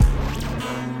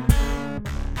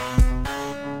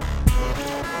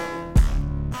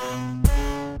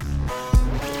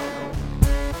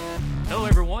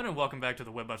back to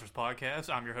the Webbusters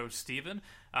podcast. I'm your host, Steven.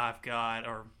 I've got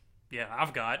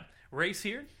Race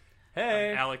here.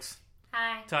 Hey. Alex.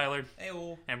 Hi. Tyler.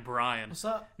 Hey-o. And Brian. What's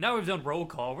up? Now we've done roll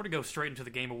call. We're going to go straight into the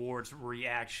Game Awards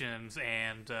reactions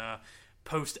and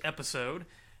post-episode.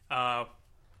 I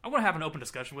want to have an open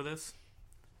discussion with this.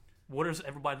 What is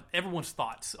everyone's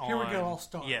thoughts on... Here we go, I'll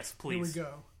start. Yes, please. Here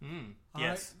we go. All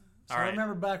Yes. right? So I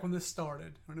remember back when this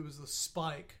started, when it was the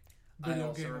Spike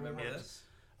video game remember awards. this.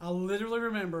 I literally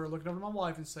remember looking over to my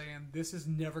wife and saying, this is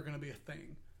never going to be a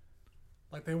thing.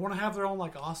 Like, they want to have their own,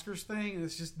 like, Oscars thing, and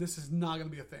it's just, this is not going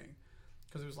to be a thing.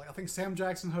 Because it was like, I think Sam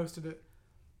Jackson hosted it.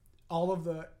 I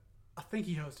think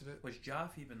he hosted it. Was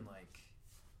Joff even, like...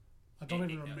 I don't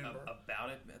even remember.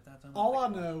 About it at that time? All I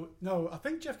know, I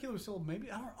think Jeff Keighley was still,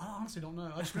 maybe, I honestly don't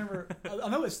know. I just remember, I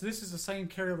know this is the same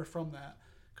carryover from that.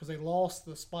 Because they lost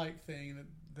the Spike thing, and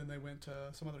then they went to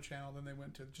some other channel, then they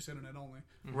went to just internet only.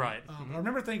 Right. I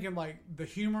remember thinking, like, the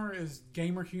humor is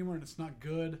gamer humor, and it's not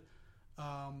good.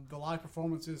 The live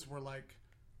performances were, like,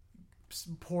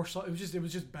 poor. It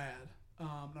was just bad.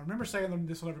 I remember saying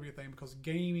this will never be a thing because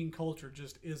gaming culture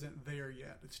just isn't there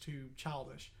yet. It's too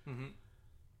childish. Mm-hmm.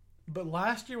 But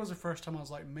last year was the first time I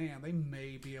was like, man, they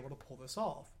may be able to pull this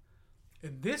off.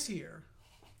 And this year,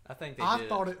 I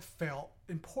thought it felt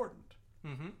important.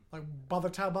 Mm-hmm. Like by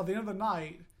the end of the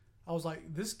night, I was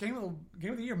like, this game of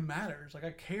the year matters. Like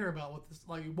I care about what this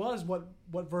like it was what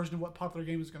version of what popular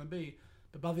game is going to be.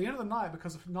 But by the end of the night,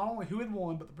 because of not only who had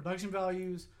won, but the production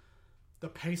values, the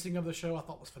pacing of the show, I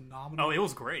thought was phenomenal. Oh, it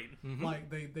was great. Mm-hmm. Like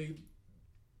they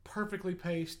perfectly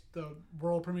paced the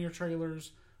world premiere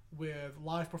trailers with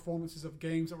live performances of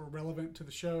games that were relevant to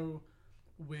the show,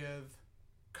 with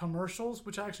commercials,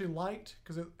 which I actually liked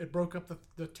because it broke up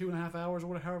the 2.5 hours or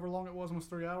whatever, however long it was, almost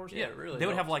 3 hours. Yeah, really. They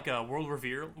would have like a world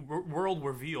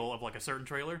reveal of like a certain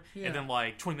trailer, and then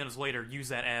like 20 minutes later use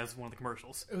that as one of the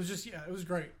commercials. It was just it was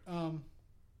great.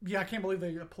 I can't believe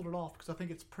they pulled it off because I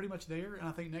think it's pretty much there, and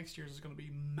I think next year's is going to be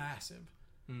massive.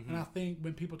 Mm-hmm. And I think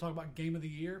when people talk about Game of the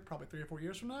Year, probably 3 or 4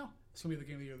 years from now, it's going to be the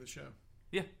Game of the Year of the show.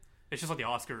 Yeah. It's just like the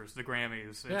Oscars, the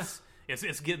Grammys.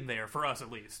 It's getting there, for us at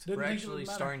least. We're actually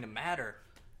starting to matter.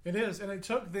 It is, and it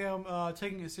took them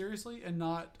taking it seriously and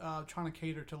not trying to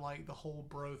cater to like the whole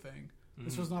bro thing.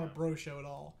 This was not a bro show at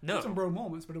all. No. There were some bro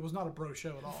moments, but it was not a bro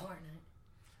show at all.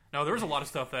 No, there was a lot of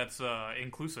stuff that's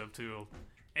inclusive to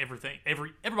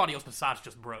everybody else besides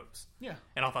just bros. Yeah.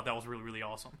 And I thought that was really, really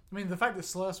awesome. I mean, the fact that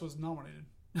Celeste was nominated.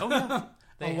 Oh, yeah.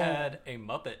 They had a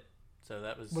Muppet. So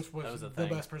that was the thing.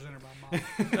 best presenter by mom.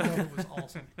 It was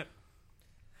awesome.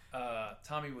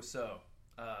 Tommy Wiseau,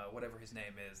 whatever his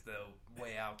name is, the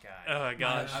Way Out guy. Oh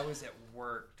gosh! I was at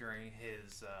work during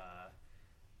his I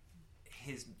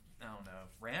don't know,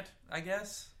 rant, I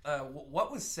guess.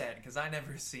 What was said? Because I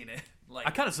never seen it. Like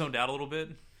I kind of zoned out a little bit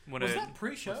when was that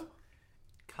pre-show?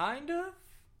 Kind of.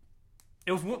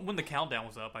 It was when the countdown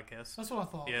was up, I guess. That's what I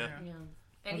thought. Yeah.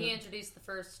 And he introduced the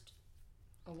first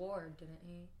award, didn't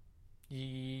he?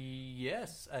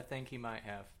 Yes, I think he might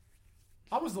have.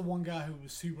 I was the one guy who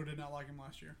was super did not like him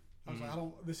last year. I was like,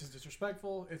 this is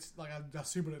disrespectful. It's like I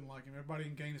super didn't like him. Everybody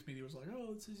in games media was like,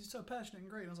 oh, he's so passionate and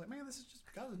great. And I was like, man, this is just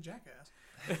the guy's a jackass.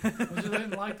 I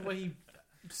didn't like the way he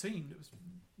seemed. It was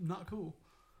not cool.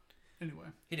 Anyway,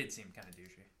 he did seem kind of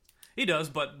douchey. He does,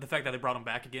 but the fact that they brought him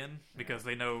back again because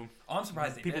they know I'm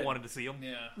surprised people wanted to see him.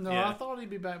 Yeah. No, I thought he'd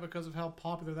be back because of how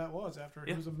popular that was after.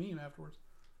 It was a meme afterwards.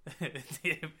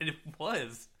 It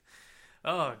was.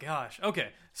 Oh gosh. Okay,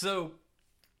 so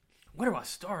where do I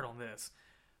start on this?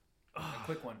 A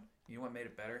quick one. You know what made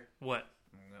it better? What?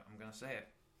 I'm gonna say it.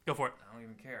 Go for it. I don't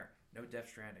even care. No Death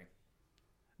Stranding.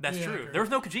 That's true. There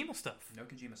was no Kojima stuff. No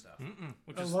Kojima stuff.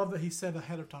 I love that he said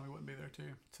ahead of time he wouldn't be there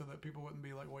too, so that people wouldn't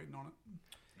be like waiting on it.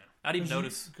 No. I didn't even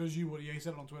notice because he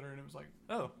said it on Twitter, and it was like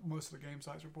most of the game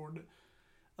sites reported it.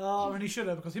 And he should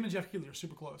have because him and Jeff Keighley are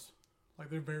super close. Like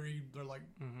they're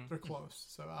close.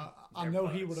 So I know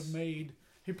close.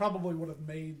 He probably would have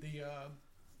made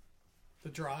the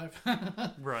drive.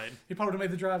 Right. He probably would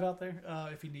have made the drive out there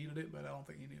if he needed it, but I don't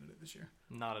think he needed it this year.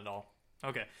 Not at all.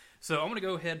 Okay. So I'm going to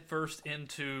go head first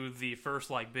into the first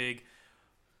like big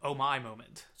oh my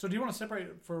moment. So do you want to separate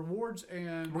it for awards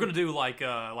and... We're going to do like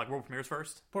world premieres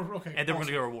first. Okay. And then we're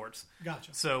going to go awards.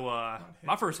 Gotcha. So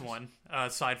my first one,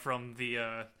 aside from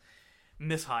the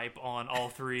mishype on all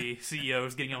three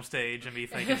CEOs getting on stage and me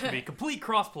thinking it should be complete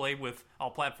crossplay with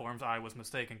all platforms, I was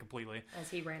mistaken completely.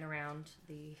 As he ran around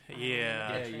the...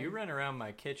 Yeah, you ran around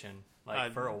my kitchen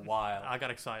for a while. I got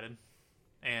excited.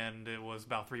 And it was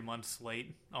about 3 months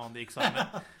late on the excitement.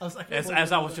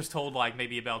 I was just told like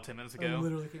maybe about 10 minutes ago. I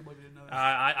literally can't believe you didn't know that.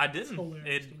 I didn't.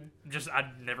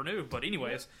 I never knew. But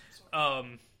anyways,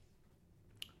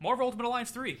 Marvel Ultimate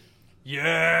Alliance 3,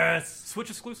 Yes. Switch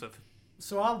exclusive.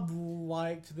 So I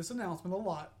liked this announcement a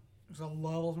lot because I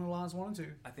love Ultimate Alliance 1 and 2.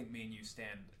 I think me and you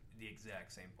stand the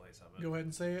exact same place of it. Go ahead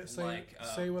and say it.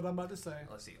 Say what I'm about to say.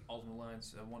 Let's see. Ultimate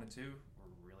Alliance 1 and 2 were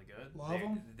really good. Love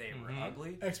them. They were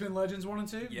ugly. X-Men Legends 1 and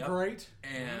 2, Yep. great.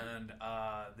 And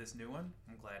this new one,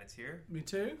 I'm glad it's here. Me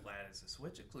too. Glad it's a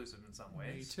Switch exclusive in some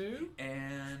ways. Me too.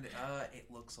 And it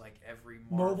looks like every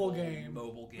Mobile Marvel game.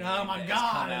 Mobile game. Oh my that has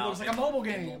God, come it out looks like a mobile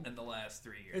game. in the last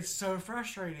 3 years. It's so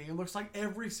frustrating. It looks like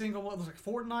every single one. It looks like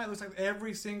Fortnite. It looks like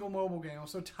every single mobile game. I'm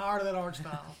so tired of that art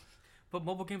style. But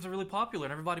mobile games are really popular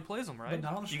and everybody plays them, right? But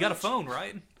not on the You got a Switch. phone,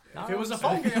 right? If it was a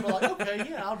phone game, I'd be like, okay,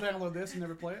 yeah, I'll download this and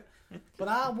never play it. But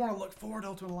I want to look forward to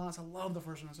Ultimate Alliance. I love the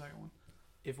first and the second one.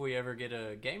 If we ever get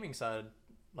a gaming side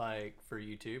like for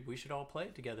YouTube, we should all play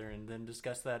it together and then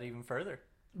discuss that even further.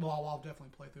 Well, I'll definitely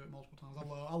play through it multiple times.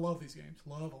 I love these games.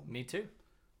 Love them. Me too.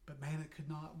 But man, it could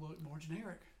not look more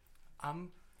generic. I'm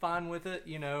fine with it.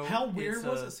 You know, How weird it's,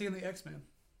 was it seeing the X-Men?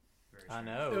 Very I strange.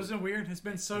 know. It was weird. It's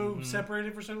been so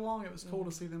separated for so long. It was cool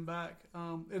to see them back.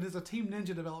 It is a Team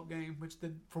Ninja developed game, which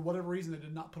for whatever reason they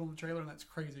did not put on the trailer, and that's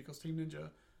crazy because Team Ninja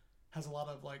has it's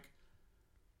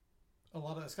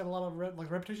got a lot of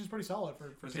reputation's pretty solid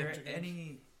for Was Team there Ninja games.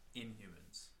 any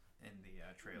Inhumans in the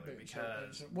trailer? Big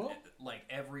Because trailer. Well- like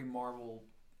every Marvel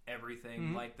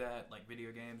everything like that, like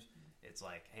video games, it's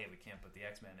like, hey, we can't put the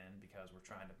X-Men in because we're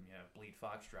trying to bleed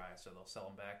Fox dry, so they'll sell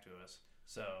them back to us.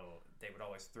 So they would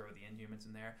always throw the Inhumans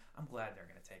in there. I'm glad they're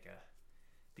going to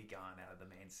be gone out of the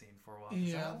main scene for a while. 'Cause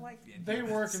Yeah, I don't like the they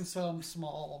Inhumans. work in some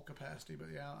small capacity, but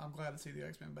yeah, I'm glad to see the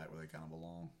X-Men back where they kind of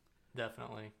belong.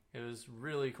 Definitely. It was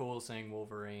really cool seeing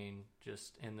Wolverine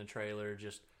just in the trailer,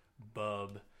 just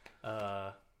bub.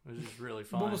 It was just really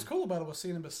fun. What was cool about it was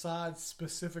seeing them besides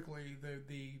specifically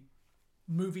the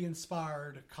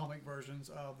movie-inspired comic versions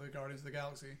of the Guardians of the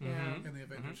Galaxy and the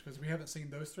Avengers, because we haven't seen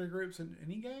those three groups in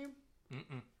any game,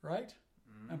 right?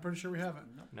 I'm pretty sure we haven't.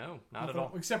 No, not at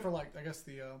all. Except for I guess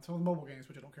some of the mobile games,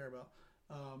 which I don't care about.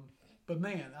 But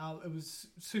man, it was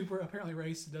super. Apparently,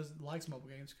 Race likes mobile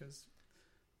games because,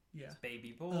 yeah.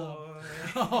 Baby boy.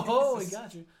 Oh, we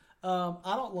got you.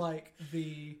 I don't like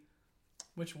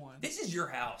which one? This is your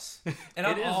house, and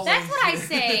It is. That's what I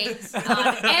say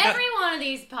on every one of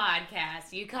these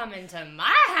podcasts. You come into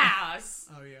my house.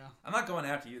 Oh yeah. I'm not going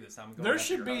after you this time. I'm going There after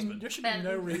should your be husband.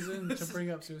 no reason to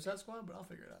bring up Suicide Squad, but I'll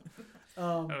figure it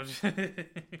out.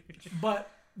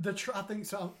 But I think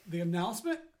so. The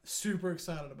announcement, super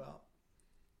excited about.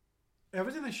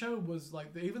 Everything they showed was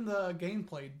even the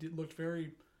gameplay looked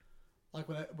very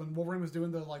when Wolverine was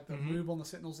doing the move on the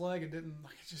Sentinel's leg. It didn't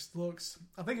it just looks.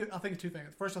 I think it's two things.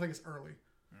 First, I think it's early.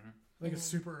 I think it's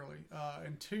super early,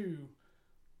 and two,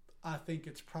 I think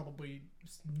it's probably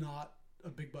not a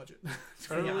big budget.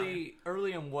 Early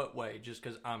in what way? Just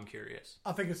because I'm curious.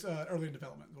 I think it's early in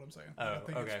development. Is what I'm saying. Oh, I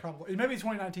think okay. it's probably maybe a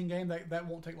 2019 game that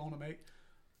won't take long to make.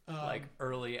 Like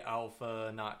early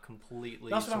alpha, not completely.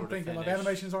 That's what I'm sort of thinking. finished. The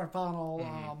animations aren't final.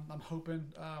 I'm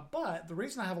hoping, but the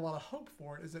reason I have a lot of hope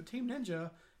for it is that Team Ninja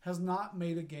has not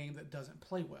made a game that doesn't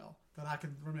play well that I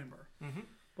can remember.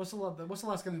 What's the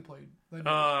last game they played?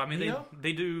 Neo?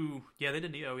 they do. Yeah, they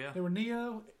did Neo. Yeah, They were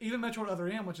Neo, even Metroid Other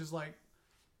M, which is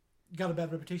got a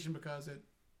bad reputation because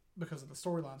of the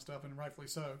storyline stuff, and rightfully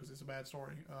so because it's a bad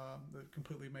story that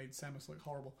completely made Samus look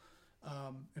horrible.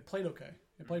 It played okay.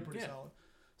 It played pretty solid.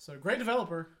 So great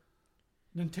developer.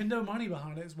 Nintendo money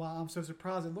behind it is why I'm so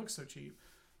surprised it looks so cheap.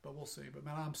 But we'll see. But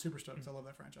man, I'm super stoked because I love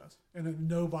that franchise. And then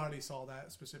nobody saw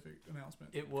that specific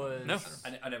announcement. It was. No.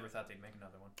 I never thought they'd make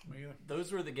another one. Me either.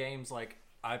 Those were the games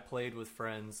I played with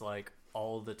friends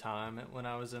all the time when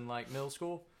I was in middle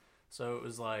school. So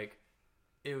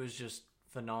it was just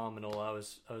phenomenal. I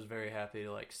was very happy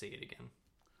to see it again.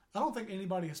 I don't think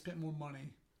anybody has spent more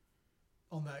money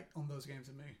on those games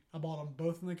than me. I bought them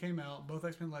both when they came out, both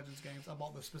X-Men Legends games. I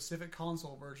bought the specific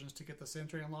console versions to get the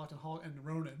Sentry Unlocked and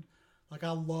Ronin. I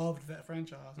loved that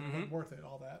franchise. It wasn't worth it,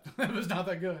 all that. It was not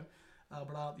that good. But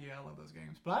I love those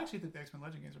games. But I actually think the X-Men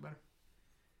Legend games are better.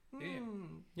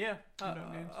 Yeah,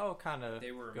 games. I'll kind of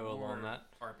They were go more along that.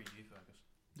 RPG focused,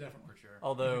 Definitely. for sure.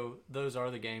 Although those are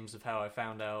the games of how I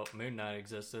found out Moon Knight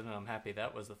existed, and I'm happy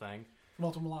that was the thing. From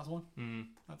Ultimate Alliance 1?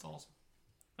 That's awesome.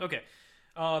 Okay.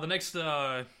 The next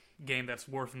game that's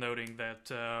worth noting that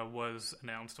was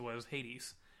announced was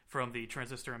Hades from the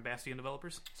Transistor and Bastion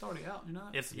developers. It's already out, you know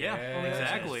that? It's Yes.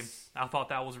 exactly. I thought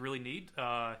that was really neat.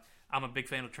 I'm a big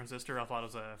fan of Transistor. I thought it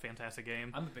was a fantastic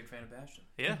game. I'm a big fan of Bastion.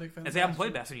 Yeah, a big fan as of I haven't Bastion.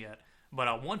 played Bastion yet, but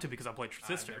I want to because I played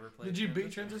Transistor. I've never played Did you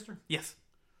beat Transistor. Transistor? Yes.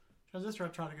 Transistor I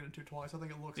tried to get into twice. I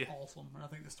think it looks Yeah. awesome, and I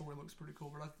think the story looks pretty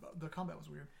cool. But the combat was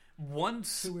weird.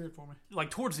 Once, Too weird for me. like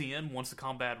towards the end, once the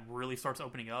combat really starts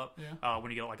opening up, Yeah.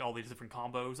 when you get like all these different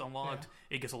combos unlocked,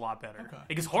 it gets a lot better. Okay.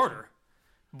 It gets harder,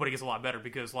 but it gets a lot better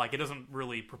because like it doesn't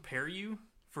really prepare you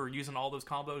for using all those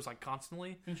combos like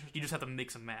constantly. Interesting. You just have to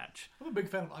mix and match. I'm a big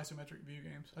fan of isometric view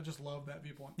games. I just love that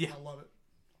viewpoint. Yeah. I love it.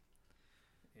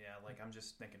 Yeah, like I'm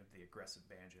just thinking of the aggressive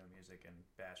banjo music in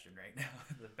Bastion right now.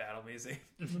 The battle music.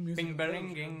 The music Bing, of bang,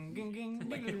 those- ging, ging, ging,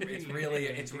 Like ging, it's ging, really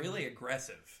ging, it's ging. really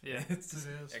aggressive. Yeah. It's It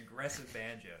is. aggressive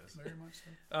banjos. Very much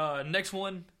so. Next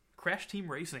one, Crash Team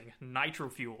Racing, Nitro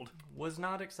Fueled. Was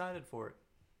not excited for it.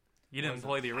 You didn't Was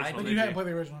play the I- original, But did you you? haven't played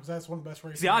the original because that's one of the best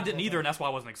races. See, I games didn't of all either, and time. that's why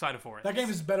I wasn't excited for it. That game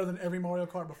is better than every Mario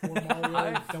Kart before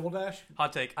Mario Double Dash.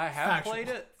 Hot take. I have Factual. played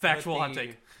it. Factual but hot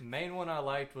take. The main one I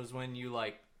liked was when you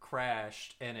like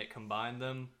crashed and it combined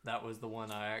them. That was the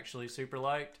one I actually super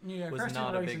liked. Yeah, was Crash Team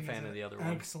not a Racing big fan is of the other an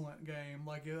one. excellent game.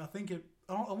 Like I think it.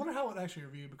 I wonder how it actually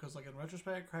reviewed because like in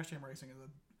retrospect, Crash Team Racing is a.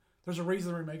 There's a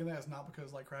reason they're making that. It's not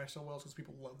because like Crash so well. It's because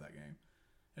people love that game,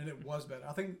 and it was better.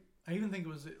 I even think it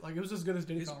was as good as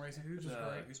Diddy Kong Racing, which is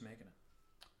great. Who's making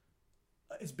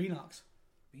it? It's Beanox,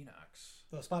 Beanox.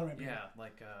 the Spider-Man. people. Yeah,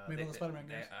 like Made all the Spider-Man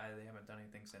they, games. they haven't done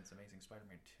anything since Amazing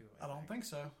Spider-Man 2. I don't think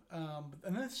so.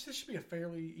 And this should be a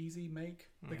fairly easy make.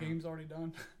 The game's already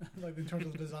done. Like in terms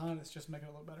of the design, it's just making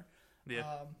it look better.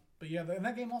 Yeah. But yeah, and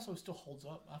that game also still holds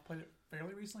up. I've played it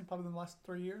fairly recently, probably in the last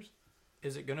 3 years.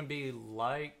 Is it going to be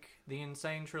like the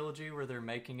Insane Trilogy where they're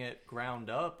making it ground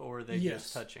up, or are they Yes.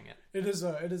 just touching it? It is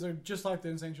a just like the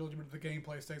Insane Trilogy, but the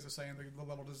gameplay stays the same. The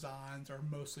level designs are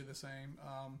mostly the same.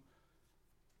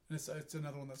 And it's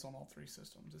another one that's on all three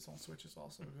systems. It's on Switches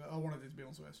also. I wanted it to be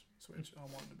on Switch. I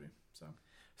don't want it to be. So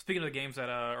Speaking of the games that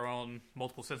are on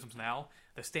multiple systems now,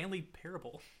 the Stanley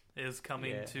Parable is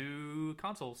coming Yeah. to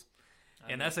consoles.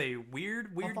 And that's a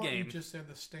weird I thought game. you just said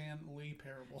the Stan Lee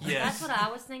Parable. Yes. That's what I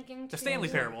was thinking. The too. Stanley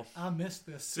Parable. I missed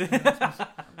this. I'm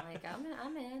like,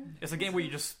 I'm in. It's a game where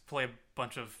you just play a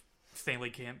bunch of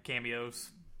Stanley cameos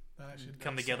That actually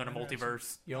come does together in a sound interesting.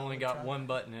 multiverse, You I only would got try one that.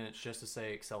 button, and it's just to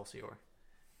say Excelsior.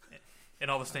 and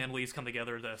all the Stan Lees come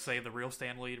together to save the real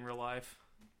Stan Lee in real life.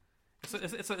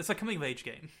 It's a coming of age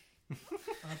game.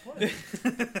 I'd play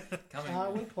it. Coming, I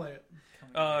would play it.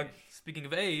 coming age. Speaking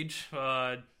of age,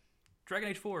 Dragon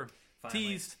Age 4 Finally.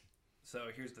 teased. So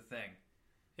here's the thing.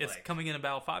 It's Like- coming in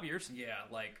about 5 years. Yeah,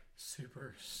 like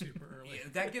Super early. yeah,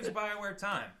 that gives BioWare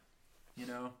time. You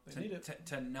know, They need it.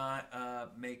 to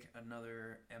not make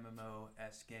another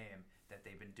MMO-esque game that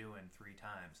they've been doing 3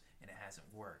 times and it hasn't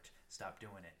worked. Stop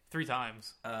doing it. 3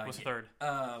 times. What's the third?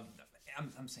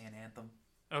 I'm saying Anthem.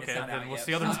 Okay, It's not then out what's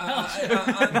yet. the other?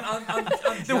 I'm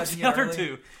There was judging the it other early.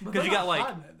 two But because you they're got not like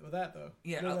hiding it with that though.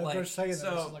 Yeah, they're like, saying that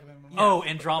so- this is like an MMO. Yeah. oh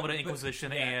Andromeda, but-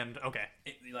 Inquisition, yeah. and okay.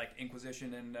 Like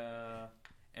Inquisition and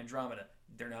Andromeda.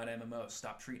 They're not MMOs.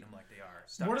 Stop treating them like they are.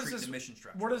 Stop Where does treating this- the mission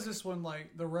structure. What is like this one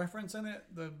like? The reference in it,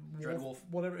 the Dreadwolf.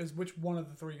 whatever is. Which one of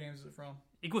the 3 games is it from?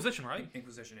 Inquisition, right?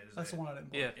 Inquisition is That's the one I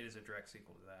didn't play. Yeah. It is a direct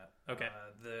sequel to that. Okay.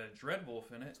 The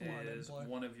Dreadwolf in it That's the one I didn't is play.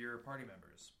 one of your party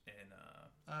members in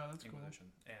Oh, that's cool. Inquisition.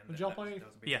 And Did y'all that play- was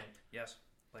a big Yeah. deal. Yes.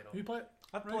 Played all. Have you play it?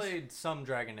 I've Race? played some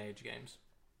Dragon Age games.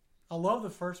 I love the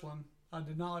first one. I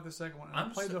did not like the second one. And I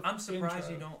played the I'm surprised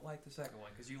intro. you don't like the second one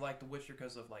because you like The Witcher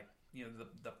because of like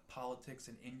the politics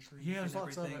and intrigue Yeah, and there's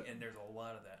lots of everything, it. and there's a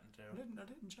lot of that in I two.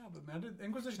 didn't job with me. I did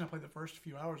Inquisition. I played the first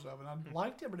few hours of, and I Hmm.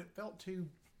 liked it, but it felt too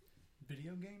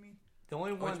video gamey. The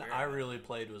only it's one very I good. really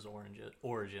played was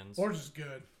Origins. Or just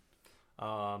good.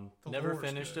 The Never lore's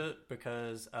finished good. it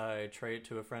because I traded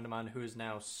to a friend of mine who is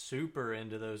now super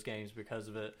into those games because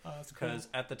of it. That's cool. Because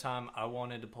at the time I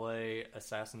wanted to play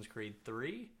Assassin's Creed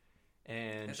 3,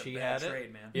 and That's she a bad had trade,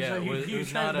 it. man. Yeah, So you- it you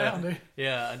was trade not down, a. dude.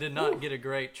 Yeah, I did not get a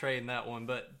great trade in that one,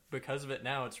 but because of it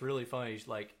now, it's really funny.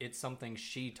 Like it's something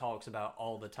she talks about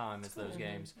all the time. Is those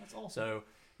games. That's awesome. So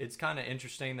it's kind of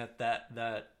interesting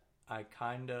that I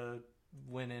kind of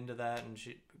went into that, and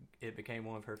it became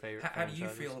one of her favorite. How do you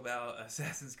franchises. feel about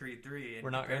Assassin's Creed 3? We're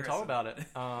not going to talk about it.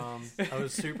 I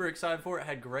was super excited for it. It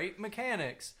had great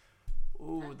mechanics.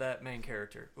 Ooh, that main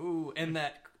character. Ooh, and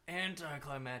that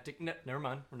anticlimactic. No, never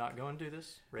mind. We're not going to do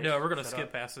this. Race, No, we're gonna shut skip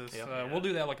up. past this. Yeah. We'll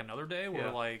do that like another day. Where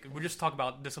Yeah. like we just talk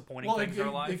about disappointing well, things in our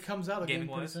it life. comes out again pretty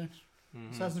gaming-wise. soon.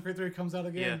 Mhm. Assassin's Creed 3 comes out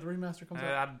again. Yeah. The remaster comes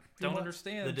I out. don't months.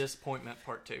 understand. The disappointment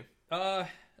part 2.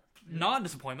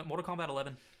 Non-disappointment. Mortal Kombat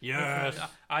 11. Yes.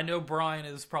 I know Brian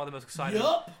is probably the most excited.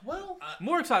 Yup. Well,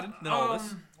 More excited than all of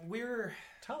us. We're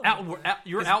Tyler.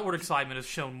 Your outward excitement is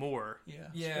shown more Yeah.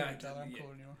 Yeah, screw you, Tyler. I'm yeah. cooler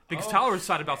than you are. because Oh, Tyler was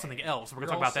excited about something else. We're you're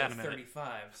gonna talk about that in also a minute.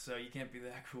 35, so you can't be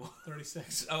that cool.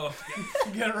 36. Oh,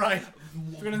 Get it right.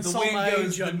 You're gonna the insult win my goes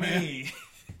age, to young man. me.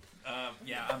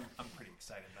 Yeah, I'm pretty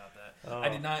excited about that. Oh. I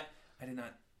did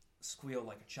not squeal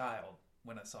like a child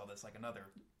when I saw this. Like another.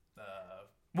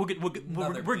 We're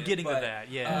getting to that.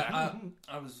 Yeah.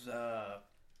 I was.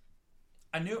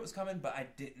 I knew it was coming, but I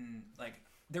didn't like.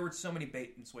 There were so many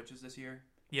bait and switches this year.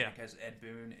 Yeah. Because Ed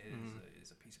Boon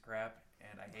is a piece of crap,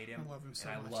 and I hate him. I love him so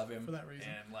and much I love him for that reason.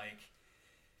 And like,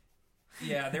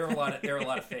 yeah, there were a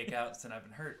lot of fake outs, and I've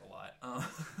been hurt a lot.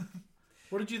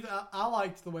 What did you? I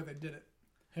liked the way they did it.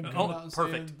 Him Oh, coming out and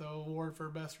perfect. saying the award for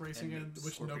best racing, And in,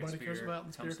 which Scorpion nobody cares Spear about.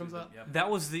 And Spear comes out. Yep. That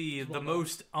was the well done.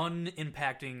 most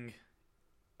unimpacting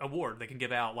award they can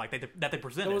give out, like that they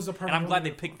presented. It was a and I'm glad they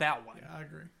perfect picked that one. Yeah, I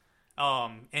agree.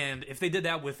 And if they did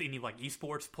that with any like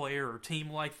esports player or team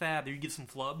like that, you get some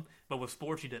flub. But with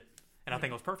sports, you did, and I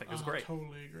think it was perfect. It was great. I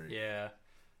totally agree. Yeah.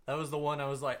 That was the one I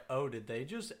was like, oh, did they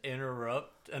just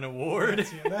interrupt an award?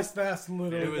 That's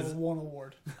literally It was- the one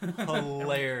award.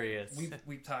 Hilarious.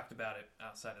 We've talked about it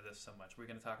outside of this so much. We're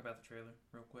going to talk about the trailer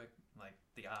real quick, like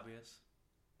the obvious.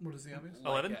 What is the obvious?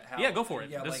 11? Like, Yeah, go for it.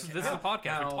 Yeah, This like is a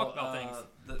podcast. We talk about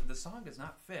things. The song does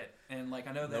not fit, and like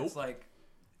I know that's Nope. like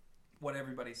what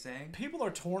everybody's saying, People are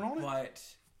torn on it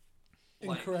but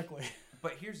like, incorrectly.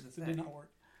 but here's the It did thing. not work.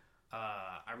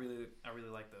 I really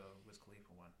like the Wiz Khalifa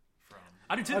one from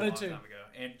I do too. a I long did too. time ago.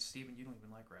 And Steven, you don't even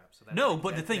like rap, so that No,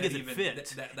 but the thing is, it even- fit,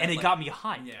 that and it like- got me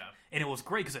hyped. Yeah. And it was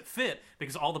great because it fit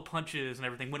because all the punches and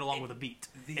everything went along with the beat,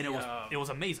 the, and it was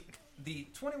amazing. The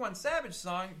 21 Savage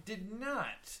song did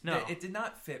not. No. It did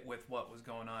not fit with what was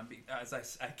going on. As I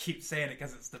keep saying it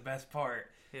because it's the best part.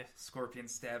 Yeah. Scorpion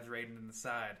stabs Raiden in the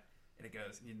side, and it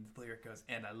goes. And the lyric goes,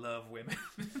 "And I love women."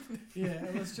 Yeah,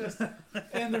 it was just.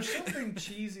 And there's something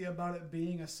cheesy about it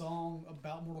being a song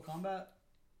about Mortal Kombat.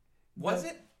 Was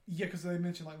But- it? Yeah, because they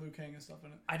mentioned like Liu Kang and stuff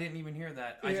in it. I didn't even hear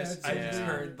that. Yeah, I just it's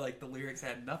heard like the lyrics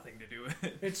had nothing to do with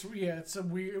it. It's a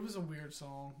weird. It was a weird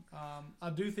song. I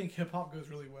do think hip hop goes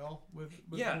really well with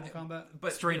Yeah, Mortal Kombat.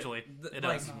 But Strangely, the, it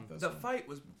like, does. Not this the one. fight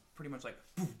was pretty much like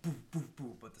boo boo boo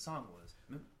boo, but the song was.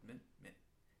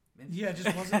 Yeah, it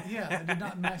just wasn't. Yeah, it did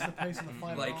not match the pace of the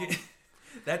fight. Like at all.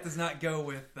 that does not go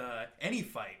with any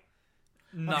fight.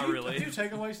 Not really. A few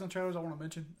takeaways from the trailers I want to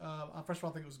mention. First of all,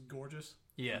 I think it was gorgeous.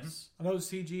 yes. I know it's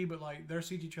CG, but like their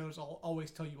CG trailers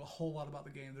always tell you a whole lot about the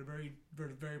game. They're very,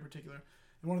 very, very particular.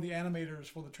 And one of the animators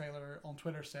for the trailer on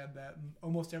Twitter said that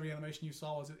almost every animation you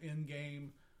saw is in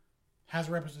game, has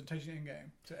a representation in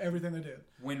game. So everything they did.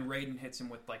 When Raiden hits him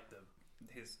with like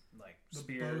his The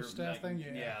spear bow staff like, thing?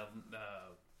 Yeah.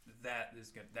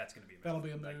 That's gonna be a move. That'll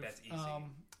be a move. Like, that's easy.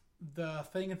 The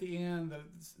thing at the end that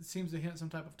seems to hint some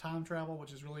type of time travel,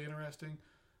 which is really interesting,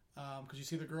 because you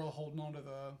see the girl holding on to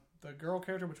the girl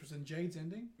character, which was in Jade's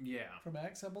ending Yeah. from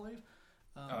X, I believe.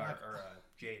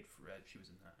 Jade, she was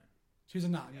in that. She was a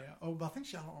 9, yeah. Oh, but I think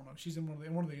I don't know. She's in one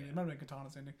of the. It might have been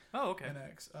Katana's ending Oh, okay. in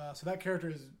X. So that character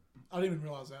is. I didn't even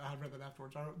realize that. I read that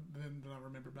afterwards. Then I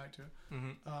remembered back to it.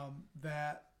 Mm-hmm.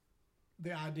 That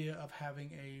the idea of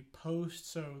having a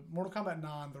post. So Mortal Kombat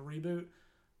 9, the reboot,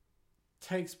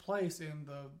 takes place in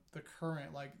the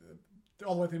current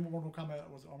all the way through Mortal Kombat.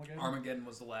 Was it Armageddon? Armageddon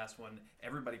was the last one.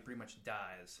 Everybody pretty much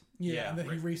dies. Yeah, Yeah, and then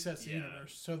he right. resets the Yeah.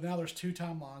 universe. So now there's two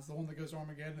timelines: the one that goes to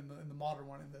Armageddon and the modern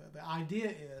one. And the idea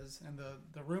is, and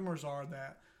the rumors are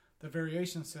that the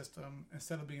variation system,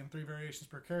 instead of being 3 variations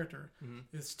per character,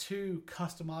 is 2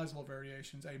 customizable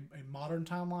variations: a modern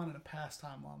timeline and a past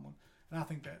timeline one. And I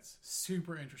think that's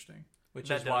super interesting. Which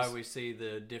That is why does. we see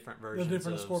the different The versions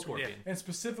different of Scorpion. Scorpion. And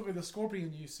specifically the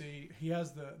Scorpion you see, he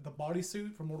has the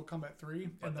bodysuit from Mortal Kombat 3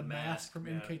 But and the the mask mask, from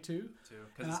yeah. MK2. Too,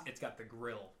 because And it's got the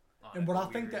grill on And it. what I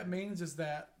Weird. think that means is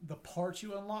that the parts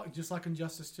you unlock, just like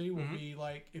Injustice 2, will be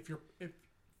like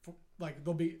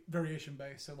they'll be variation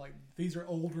based. So like these are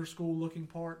older school looking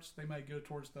parts. They may go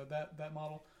towards that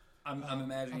model. I'm I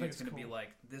imagining think it's going to be cool.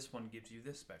 like, this one gives you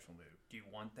this special move. Do you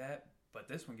want that? But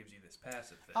this one gives you this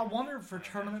passive thing. I wonder if for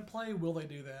tournament play, will they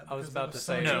do that? I was Because about it to was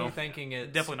say, so- No. are you thinking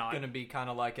it's Definitely not. going to be kind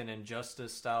of like an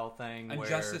Injustice style thing?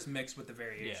 Injustice mixed with the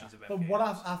variations of But MK. what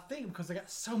I think, because they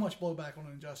got so much blowback on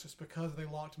Injustice because they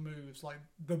locked moves, like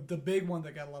the big one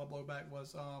that got a lot of blowback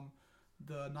was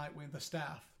the Nightwing, the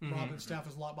staff. Robin's staff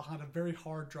is locked behind a very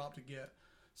hard drop to get.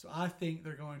 So I think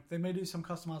they may do some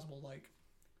customizable, like,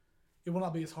 it will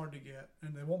not be as hard to get,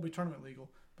 and they won't be tournament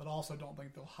legal, but I also don't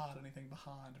think they'll hide anything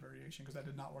behind variation because that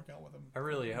did not work out with them. I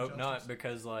really hope not, Injustice.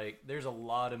 because like there's a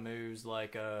lot of moves.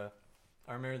 Like I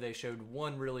remember they showed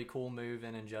one really cool move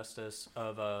in Injustice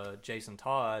of Jason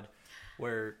Todd,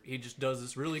 where he just does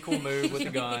this really cool move with the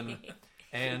gun,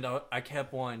 and I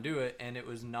kept wanting to do it, and it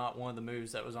was not one of the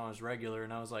moves that was on his regular,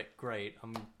 and I was like, great,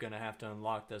 I'm gonna have to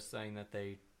unlock this thing that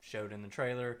they showed in the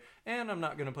trailer, and I'm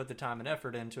not going to put the time and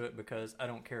effort into it because I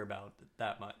don't care about it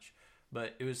that much.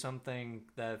 But it was something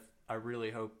that I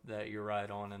really hope that you're right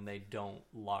on, and they don't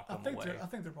lock them away. I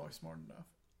think they're probably smart enough.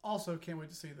 Also, can't wait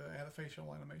to see the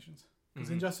facial animations. Because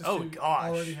Mhm. Injustice Oh, 2 gosh.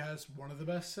 already has one of the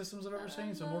best systems I've ever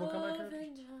seen. So Mortal Kombat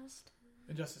characters. Injustice.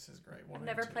 Injustice is great. I've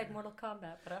never played Mortal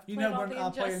Kombat, but I've You played know, all when the I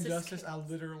play Injustice Injustice, I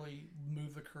games. literally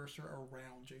move the cursor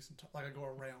around Jason. Like I go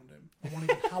around him. I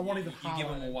won't even You highlight give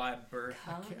him a him. wide berth.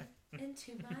 Come Okay.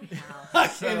 into my I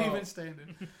house. can't even stand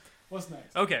it. What's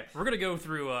next? Okay, we're gonna go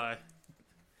through.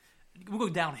 We'll go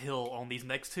downhill on these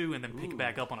next two, and then pick Ooh.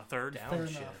 back up on a third. Fair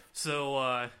Downshift. enough.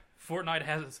 So Fortnite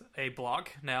has a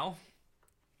block now,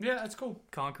 Yeah, that's cool.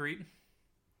 concrete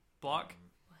block.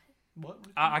 What?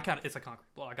 I kind of it's a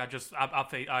concrete block.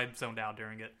 I zoned out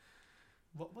during it.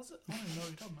 What was it? I don't even know what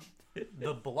you're talking about.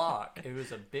 The block, it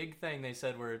was a big thing they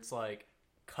said where it's like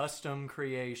custom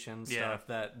creation Yeah. stuff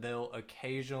that they'll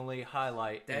occasionally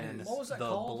highlight That in is- What was that the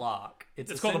called? block.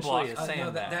 It's called a essentially block. a No,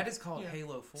 sandbox. that is called Yeah.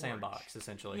 Halo 4. Sandbox,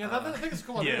 essentially. Yeah, I think it's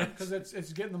cool. Yeah. Because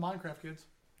it's getting the Minecraft kids.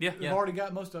 Yeah, They've Yeah. already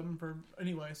got most of them for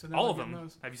anyway. So now all of they're them. getting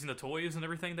those. Have you seen the toys and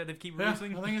everything that they keep Yeah,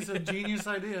 releasing? I think it's a genius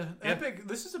idea. Yeah. Epic.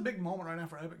 This is a big moment right now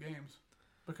for Epic Games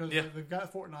because Yeah. they've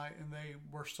got Fortnite and they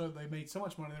made so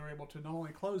much money they were able to not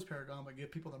only close Paragon but give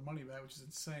people their money back, which is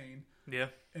insane. Yeah,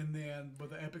 And then with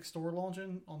the Epic Store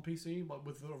launching on PC, but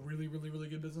with a really, really, really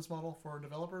good business model for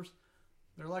developers,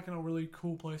 they're like in a really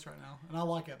cool place right now. And I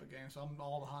like Epic Games, so I'm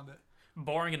all behind it.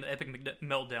 barring an Epic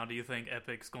meltdown, do you think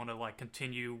Epic's going to like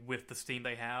continue with the steam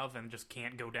they have and just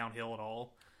can't go downhill at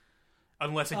all,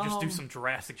 unless they just do some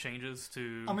drastic changes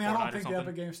to? I mean, Fortnite I don't or think the something?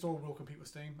 Epic Games Store will compete with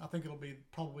Steam. I think it'll be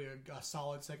probably a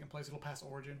solid second place. It'll pass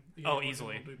Origin. Oh, Origin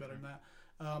easily. will do better than that.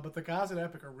 But the guys at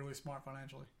Epic are really smart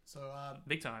financially, so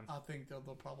Big time. I think they'll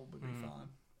probably be fine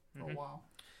for Mhm. a while.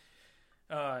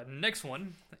 Next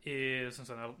one is since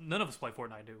none of us play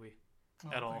Fortnite, do we? I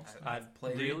don't At all. think so. I've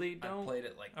played really it. don't- I've played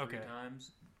it like 3 Okay.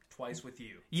 times, twice with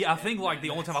you. Yeah, I think And- like the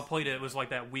and only time I that's- played it was like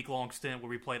that week long stint where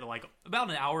we played it like about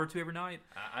an hour or two every night.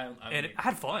 I And only, I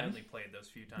had fun. I only played those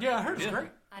few times. Yeah, I heard it's Yeah. great.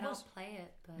 I don't play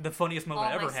it, but The funniest moment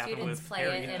all ever my happened students with play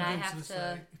Harry. it, and I was have gonna to.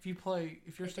 say, if your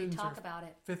If they students talk are about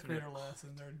it. fifth grader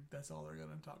lesson, that's all they're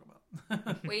going to talk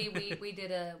about. We're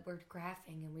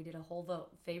graphing and we did a whole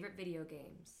vote. Favorite video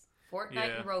games: Fortnite Yeah.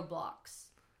 and Roblox.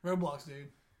 Roblox,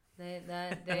 dude.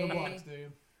 Roblox, That's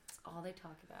dude. all they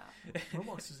talk about.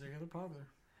 Roblox is they're popular.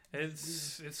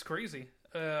 It's crazy.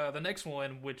 The next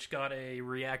one, which got a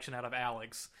reaction out of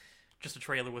Alex, just a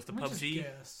trailer, was the Let me just PUBG,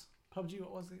 guess. PUBG.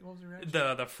 What was the reaction?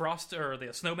 the frost or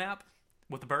the snow map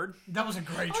with the bird. That was a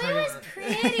great Oh, trailer. that was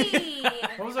pretty.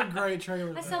 That was a great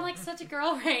trailer. I though. sound like such a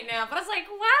girl right now, but I was like,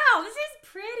 wow, this is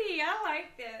pretty. I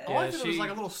liked it. I liked Yeah, it. It was she- like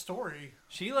a little story.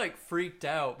 She like freaked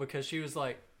out because she was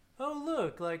like, "Oh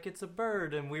look, like it's a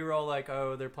bird," and we were all like,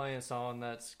 "Oh, they're playing a song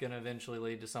that's gonna eventually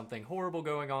lead to something horrible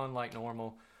going on, like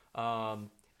normal." And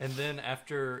then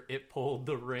after it pulled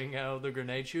the ring out of the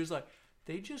grenade, she was like,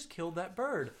 "They just killed that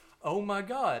bird. Oh my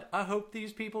god! I hope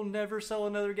these people never sell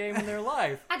another game in their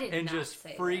life." I did and not just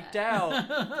say freaked that.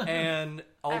 out. And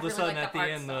all I of a really sudden, like at the the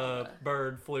art end, style, the though.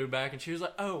 bird flew back, and she was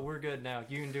like, "Oh, we're good now.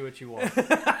 You can do what you want."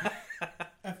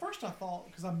 At first, I thought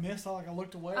because I missed, I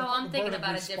looked away. I Oh, thought I'm the thinking bird had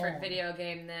about a different respawned. video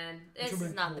game then. This would've is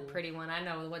been not the cool. pretty one. I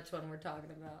know which one we're talking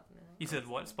about now. You said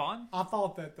what? Spawn? I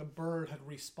thought that the bird had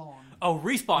respawned. Oh,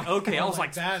 respawn. Okay, I was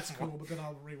like, that's cool, but then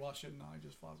I rewatched it and he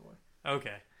just flies away.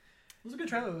 okay. It was a good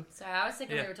trailer though. So I was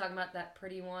thinking Yeah. we were talking about that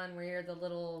pretty one where you're the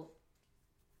little,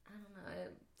 I don't know,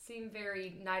 it seemed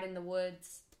very Night in the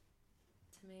Woods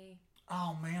to me.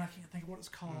 Oh man, I can't think of what it's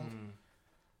called.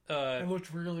 Uh, It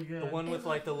looked really good. The one with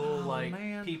like the little Oh, like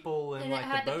man. people and And like it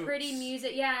had the the boats. pretty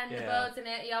music, yeah, and the Yeah. boats, and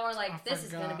y'all were like, I this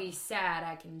is going to forgot. be sad,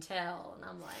 I can tell. And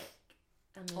I'm like,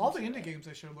 I'm All the into indie it. games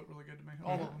they showed looked really good to me.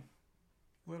 All of them.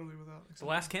 Literally without the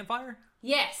last campfire?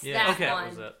 Yes, Yeah, that okay. one. That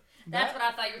was it. That's what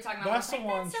I thought you were talking about. That's I the was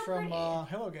like, ones so from pretty.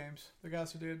 Hello Games, the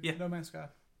guys who did Yeah. No Man's Sky.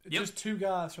 It's Yep. just 2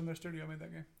 guys from their studio made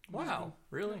that game. Which is Wow, cool.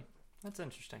 really? That's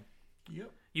interesting.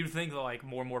 Yep. You'd think that like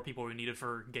more and more people are needed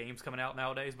for games coming out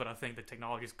nowadays, but I think the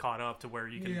technology's caught up to where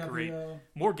you can create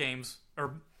more games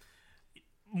or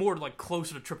more like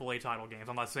closer to AAA title games.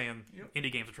 I'm not saying Yep.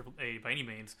 indie games are AAA by any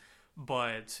means,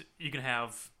 but you can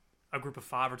have a group of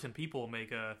 5 or 10 people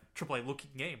make a AAA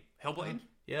looking game. Hellblade.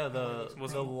 Yeah,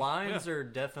 Was the it- lines are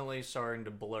definitely starting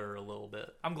to blur a little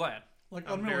bit. I'm glad. Like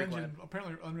I'm Unreal very Engine,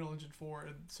 apparently Unreal Engine 4.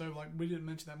 And so like we didn't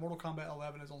mention that Mortal Kombat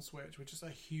 11 is on Switch, which is a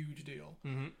huge deal.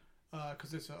 Mm-hmm.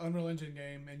 Because it's an Unreal Engine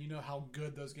game, and you know how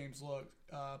good those games look.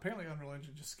 Apparently, Unreal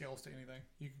Engine just scales to anything.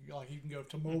 You can go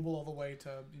to mobile all the way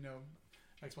to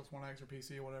Xbox One X or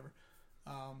PC or whatever.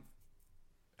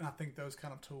 And I think those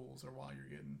kind of tools are why you're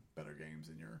getting better games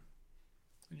in your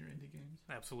indie games.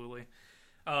 Absolutely.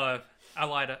 I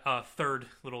lied. A third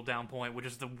little down point, which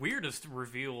is the weirdest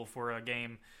reveal for a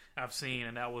game I've seen,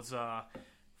 and that was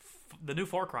the new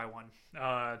Far Cry one,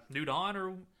 New Dawn,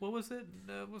 or what was it?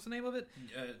 What's the name of it?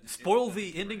 Spoil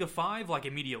the ending of 5 like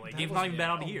immediately. That Game's was not even been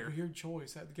out a a year. Weird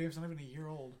choice. The game's not even a year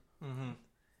old. Mm-hmm.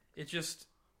 It just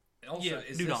Also, Yeah,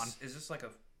 is New this, Dawn. is this like a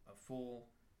full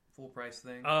price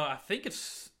thing? I think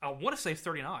it's. I want to say it's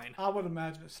 $39. I would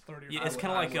imagine it's 30. Yeah, or it's 40.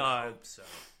 kinda I like, would hope so.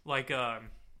 Like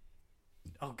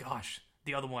oh gosh,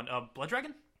 the other one, Blood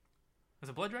Dragon. Was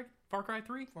it Blood Dragon? Far Cry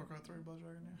 3? Far Cry 3, Blood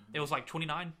Dragon. Yeah. It was like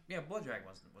 $29. Yeah, Blood Dragon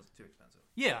wasn't too expensive.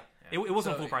 Yeah, Yeah. it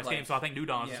wasn't a So, full price like, game, so I think New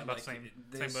Dawn is Yeah, about like, the same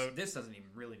this, boat. This doesn't even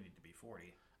really need to be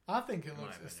 40. I think it In my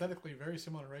looks opinion. aesthetically very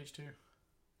similar to Rage 2.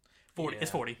 40. It's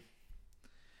Yeah. 40.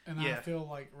 And Yeah. I feel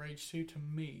like Rage 2 to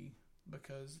me,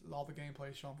 because all the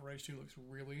gameplay shown for Rage 2 looks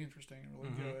really interesting and really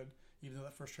Mm-hmm. good, even though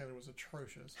that first trailer was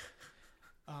atrocious.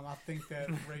 I think that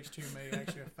Rage 2 may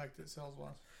actually affect it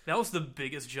sales-wise. That was the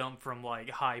biggest jump from like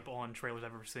hype on trailers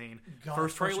I've ever seen. God,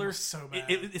 First the one trailer, was so bad.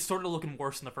 it started looking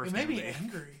worse than the first It made game. me did.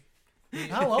 angry.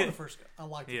 I love the first game. I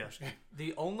like the Yeah. first game.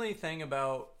 The only thing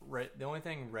about the only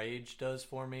thing Rage does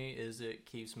for me is it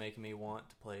keeps making me want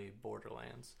to play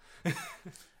Borderlands.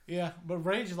 Yeah, but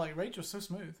Rage was so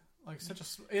smooth. Like such a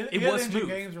It id was engine smooth.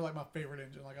 games are like my favorite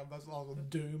engine. Like that's all the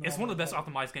Doom. and It's all one of the best like,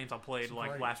 optimized games I played it's like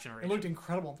great. last It generation. looked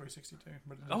incredible on 360 too.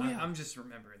 But it Oh, didn't- yeah. I'm just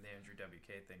remembering the Andrew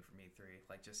WK thing from E3,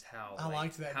 like just how I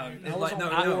liked that how, game. it- I was like, on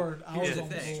no, board. I here's was the on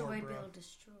thing. board. Destroy, bro. build,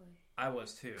 destroy. I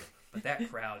was too, but that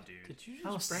crowd, dude, Did you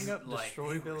I just was bring up like,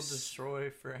 Destroy they Build were Destroy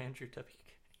for Andrew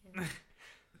WK?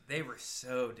 they were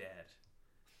so dead.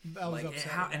 I was Like,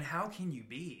 upset. how can you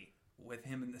be with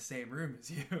him in the same room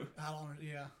as you? I don't.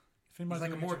 Yeah. If He's anybody's like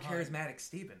a gonna more get too high- charismatic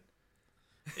Steven.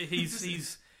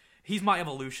 He's my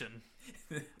evolution.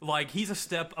 Like he's a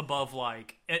step above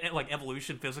like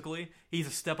evolution physically. He's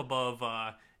a step above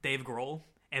Dave Grohl,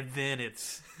 and then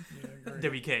it's Yeah,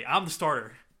 agree. WK. I'm the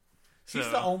starter. He's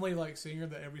So- the only like singer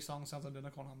that every song sounds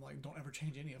identical, and I'm like, don't ever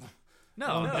change any of them.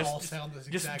 No, They all just sound the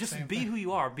exact just same be thing. who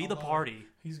you are. Be I the love it. party.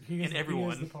 He is, and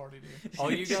everyone. He is the party, dude.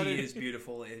 All you gotta She is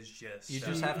beautiful is just You so-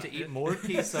 just have to eat more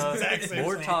pizza, Exact same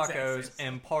more thing. tacos, Exact same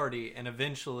and party, and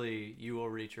eventually you will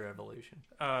reach your evolution.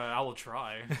 I will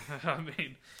try. I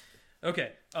mean,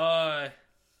 okay.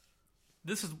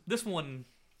 This one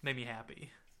made me happy,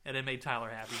 and it made Tyler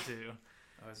happy too.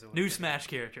 Oh, is it New what- Smash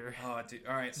character. Oh, dude.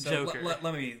 All right, so Joker.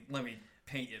 let me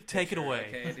paint you. A Take it picture, away.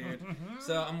 okay, dude.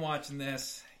 So I'm watching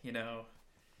this.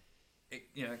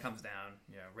 It comes down.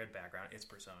 Red background. It's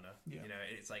Persona. Yeah.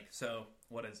 It's like, so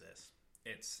what is this?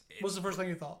 It's What's the first thing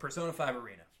you thought? Persona 5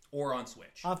 Arena or on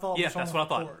Switch. I thought. Yeah, Persona that's what I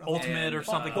thought. Port. Ultimate And, or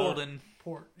something port. golden.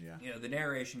 Port. Yeah. The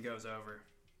narration goes over,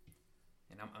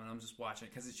 and I'm just watching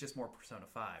it because it's just more Persona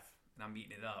 5, and I'm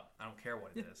eating it up. I don't care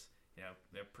what it is.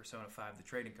 The Persona 5, the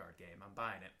trading card game. I'm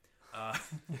buying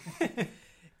it.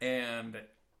 And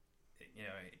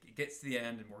it gets to the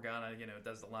end, and Morgana,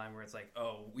 does the line where it's like,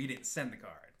 "Oh, we didn't send the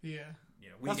card." Yeah.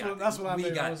 That's what I we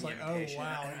did. got I was the like, oh invitation.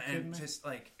 wow, are you kidding and me? just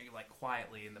like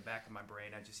quietly in the back of my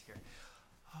brain, I just hear,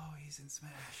 "Oh, he's in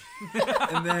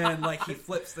Smash," and then like he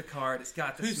flips the card. It's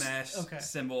got the Who's- Smash okay.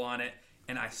 symbol on it,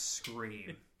 and I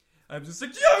scream. I'm just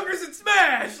like, "Joker's in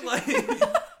Smash!" Like,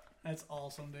 That's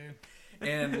awesome, dude.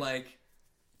 and like,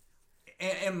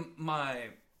 and my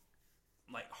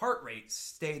heart rate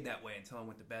stayed that way until I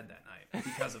went to bed that night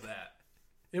because of that.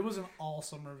 It was an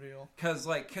awesome reveal. Because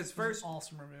It was first an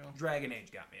awesome reveal. Dragon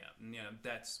Age got me up, and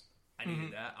I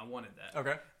needed that. I wanted that.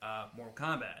 Okay. Mortal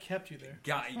Kombat Kept you there.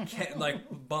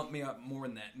 bumped me up more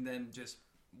than that, and then just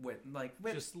with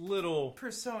Just little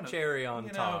Persona cherry on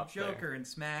top there. Joker and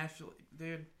Smash,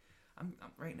 dude. I'm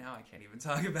right now. I can't even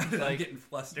talk about it. I'm Like, getting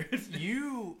flustered.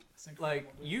 you It's incredible,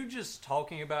 like dude. you just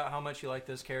talking about how much you like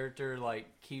this character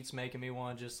keeps making me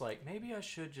want to just maybe I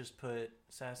should just put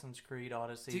Assassin's Creed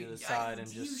Odyssey to the side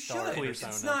and just start should.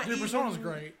 Persona. It's not Dude, even- Persona's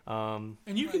great, And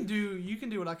you can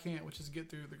do what I can't, which is get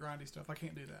through the grindy stuff. I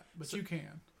can't do that, but you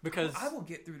can. because I will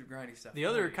get through the grindy stuff. the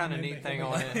other for you. kind of And then neat they- thing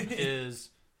on it is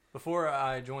before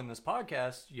I joined this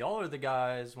podcast, y'all are the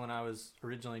guys when I was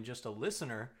originally just a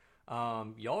listener.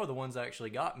 Y'all are the ones that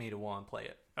actually got me to want to play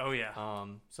it. Oh yeah.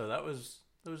 So that was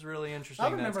really interesting. I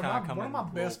remember That's kind of one of my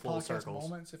coming best full podcast circles.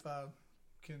 moments, if I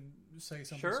can say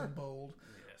something Sure. so bold,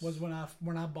 Yes. was when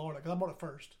I bought it, because I bought it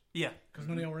first. Yeah. Because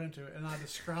none of y'all were into it, and I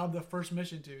described the first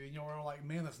mission to you, and y'all were all like,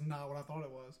 "Man, that's not what I thought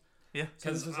it was." Yeah.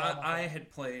 Because this is all my I fault.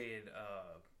 had played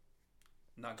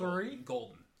not Three?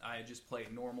 Golden. I had just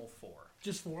played normal 4.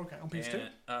 Just 4, okay, on PS2,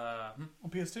 And, on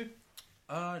PS2.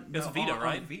 no, It's Vita, on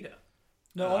right? Vita.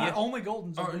 No, only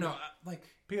Golden's on Or no, Vita. like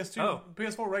PS2, Oh.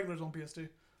 PS4 regulars on PS2.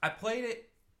 I played it.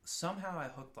 Somehow I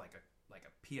hooked like a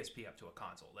PSP up to a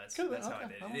console. That's how I Okay.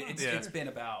 did I don't it. know. It's been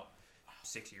about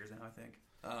 6 years now, I think.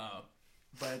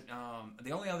 But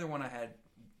the only other one I had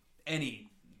any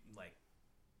like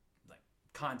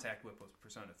contact with was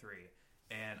Persona 3,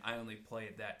 and I only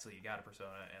played that till you got a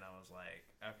Persona, and I was like,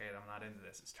 okay, I'm not into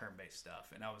this. It's turn-based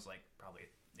stuff, and I was like probably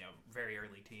very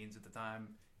early teens at the time,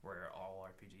 where all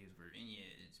RPGs were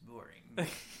it's boring.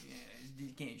 You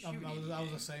can't shoot. I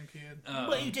was the same kid. Why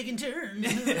are you taking turns?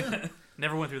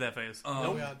 Never went through that phase.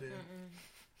 Oh yeah, I did.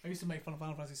 I used to make fun of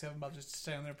Final Fantasy VII by just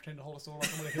standing there pretending to hold a sword like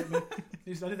somebody hit me.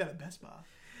 I did that at Best Buy.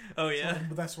 Oh yeah,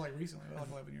 But that's like recently,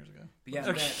 like 11 years ago. But yeah,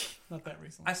 Okay. Not that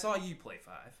recently. I saw you play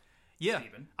 5. yeah.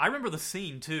 Steven. I remember the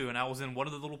scene too, and I was in one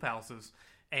of the little palaces,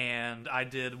 and I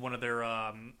did one of their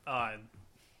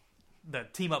the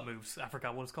team up moves. I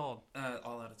forgot what it's called.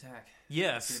 All Out Attack.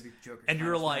 Yes, It's gonna be Joker's and you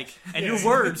were final like, smash. and Yeah, your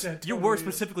words, that your totally words is.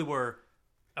 specifically were,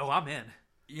 "Oh, I'm in."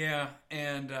 Yeah,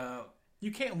 and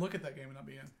You can't look at that game and not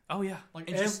be in. Oh yeah, Like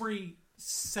And just- every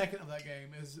second of that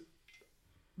game is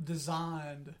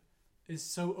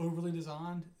so overly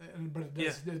designed, but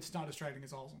it's not distracting.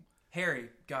 It's awesome. Harry,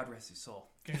 God rest his soul,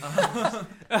 Game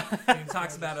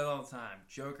talks about it all the time.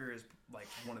 Joker is like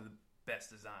one of the best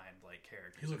designed like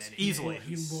characters. He looks in easily.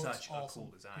 He looks he looks such awesome. a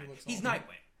cool design. He looks He's awesome.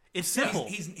 Nightwing. it's simple,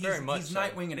 He's Very much so.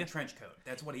 Nightwing in a trench coat.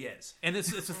 That's what he is. and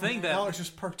it's a thing that Alex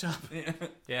just perked up.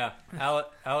 Yeah,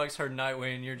 Alex heard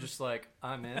Nightwing, and you're just like,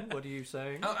 I'm in. What are you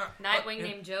saying? Nightwing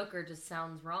named Joker just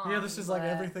sounds wrong. Yeah, this is like but-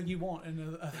 everything you want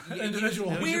in an individual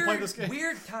who should play this game.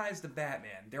 Weird ties to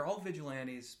Batman. They're all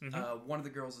vigilantes. Mm-hmm. One of the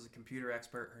girls is a computer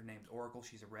expert. Her name's Oracle.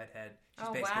 She's a redhead. She's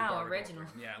Oh, basically wow, Barbara original.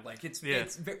 Gordon. Yeah, like it's Yeah.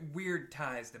 weird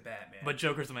ties to Batman. but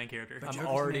Joker's the main character. But I'm Joker's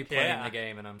already the- playing Yeah. the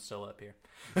game, and I'm still up here.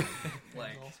 like,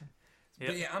 That's awesome.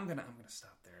 but yeah, I'm gonna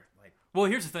stop there. Like, Well,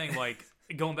 here's the thing, like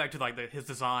going back to like his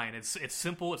design, it's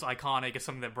simple, it's iconic, it's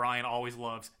something that Brian always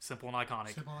loves, simple and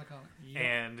iconic, Simple and iconic. Yep.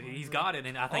 and he's got it,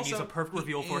 and I think he's also, a perfect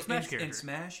reveal for a Smash character. In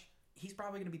Smash, he's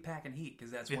probably gonna be packing heat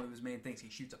because that's one of his main things. He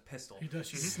shoots a pistol. He does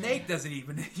shoot a Snake doesn't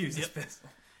even use his pistol.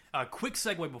 Quick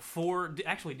segue before,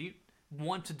 actually, do you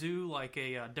want to do like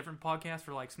a different podcast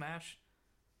for like Smash?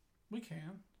 We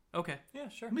can. Okay, Yeah,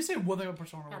 sure. Let me say one thing about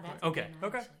Persona real Now quick. that's a Okay, game I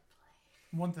okay. actually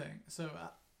play. One thing. So,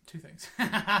 two things.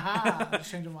 Just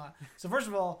changing my mind. So, first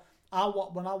of all,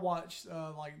 when I watch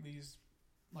like these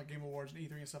like Game Awards and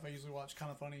E3 and stuff, I usually watch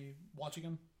Kind of Funny watching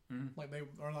them. Like they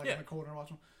are like Yeah. in the corner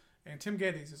watching them. And Tim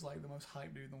Geddes is like the most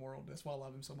hype dude in the world. That's why I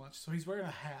love him so much. So he's wearing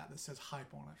a hat that says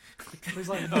hype on it. So he's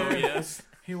like, oh yes,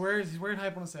 he's wearing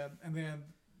hype on his head, and then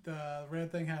the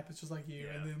red thing happens just like you.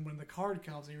 Yeah. And then when the card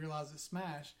comes, and he realizes it's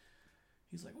Smash.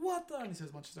 He's like, "What the?" And he says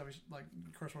a bunch of stuff, like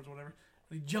curse words or whatever.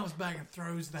 And he jumps back and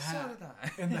throws the hat. So did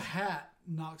I. And the hat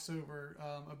knocks over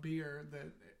a beer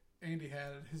that Andy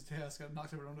had at his desk. It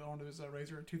knocks over onto his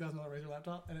Razer, $2,000 Razer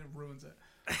laptop, and it ruins it.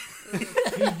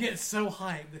 He gets so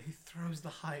hyped that he throws the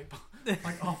hype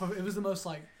like off of it. It was the most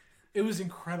like, it was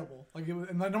incredible. Like it was,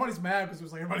 and like, nobody's mad because it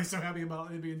was like everybody's so happy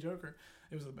about it being Joker.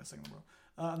 It was the best thing in the world.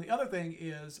 And the other thing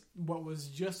is, what was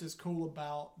just as cool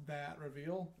about that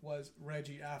reveal was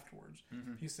Reggie afterwards.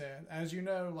 He said, "As you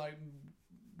know, like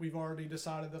we've already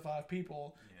decided the 5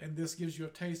 people, and this gives you a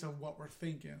taste of what we're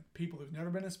thinking. People who've never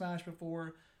been in Smash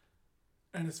before,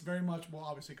 and it's very much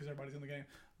obviously because everybody's in the game,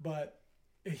 but."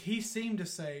 He seemed to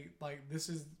say, like,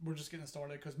 we're just getting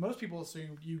started, because most people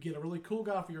assume you get a really cool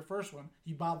guy for your first one,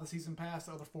 you buy the season pass,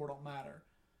 the other 4 don't matter.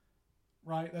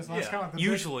 Right? That's kind of like the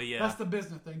usually, yeah. That's the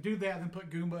business thing. Do that, and then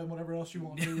put Goomba and whatever else you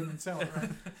want to do, and then sell it,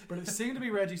 right? But it seemed to be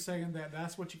Reggie saying that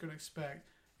that's what you can expect,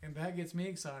 and that gets me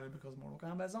excited because Mortal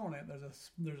Kombat's on it.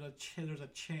 There's a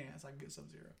chance I can get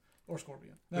Sub-Zero or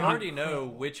Scorpion. We That'd be already know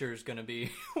incredible. Witcher's going to be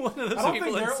one of those I don't people.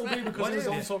 think in Barrett will be Smash. because of his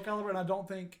own Soul Calibur, and I don't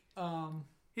think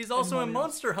He's also in anybody else.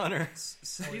 Monster Hunter.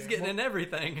 Oh, He's yeah. getting Well- in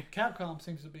everything. Capcom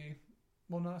seems to be.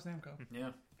 Well, no, it's Namco.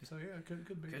 Yeah. So yeah, it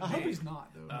could be. Could I hope be. he's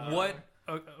not though. What?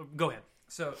 Go ahead.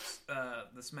 So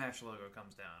the Smash logo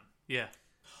comes down. Yeah.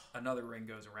 Another ring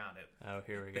goes around it. Oh,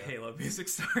 here we The go. Halo music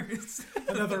starts.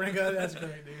 Another ring. That's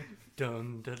great, dude.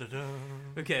 Dun, dun, dun, dun.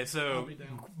 Okay, I'll so be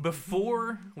down.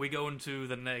 before we go into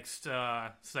the next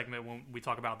segment when we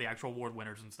talk about the actual award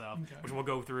winners and stuff, Okay. which we'll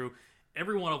go through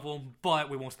every one of them, but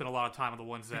we won't spend a lot of time on the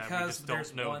ones that we Because just there's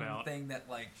don't know one about. thing that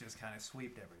like just kind of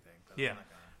sweeped everything. But Yeah. I'm not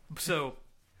gonna. So,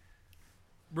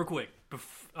 real quick,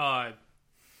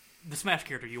 the Smash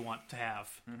character you want to have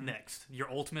next, your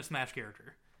ultimate Smash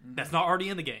character. That's not already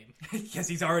in the game. Because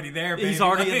he's already there, baby. He's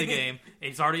already in the game.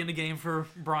 He's already in the game for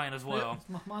Brian as well.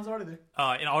 Mine's already there.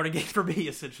 And already game for me,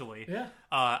 essentially. Yeah.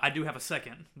 I do have a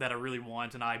second that I really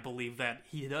want, and I believe that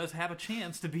he does have a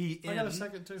chance to be in I got a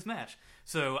second too. Smash.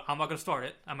 So I'm not going to start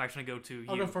it. I'm actually going to go to you.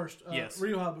 I'll go first. Yes.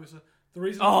 Ryu Hayabusa. The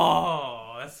reason.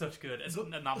 Oh, that's such good. It's not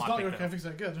It's my not pick, okay. though. I fix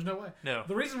that good. There's no way. No.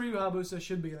 The reason Ryu Hayabusa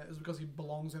should be in it is because he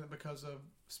belongs in it because of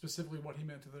specifically what he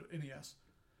meant to the NES.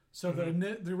 So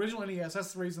the original NES,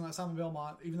 that's the reason that Simon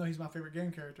Belmont, even though he's my favorite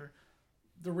game character,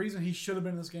 the reason he should have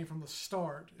been in this game from the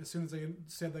start, as soon as they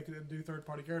said they could do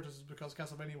third-party characters, is because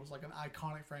Castlevania was like an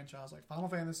iconic franchise. Like Final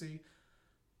Fantasy,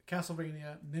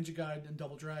 Castlevania, Ninja Gaiden, and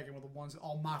Double Dragon were the ones that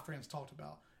all my friends talked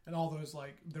about. And all those,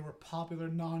 like, they were popular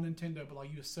non-Nintendo, but,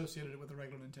 like, you associated it with the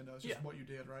regular Nintendo. It's just what you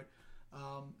did, right?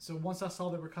 So once I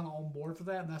saw they were kind of on board for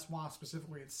that, and that's why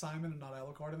specifically it's Simon and not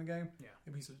Alucard in the game. Yeah.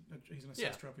 I mean, he's an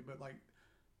assist trophy, but, like,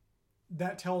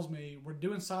 that tells me we're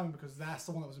doing Simon because that's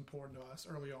the one that was important to us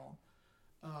early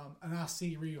on. And I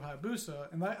see Ryu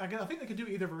Hayabusa, and I think they could do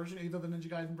either version, either the Ninja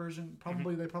Gaiden version.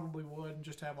 Probably they probably would, and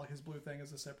just have like his blue thing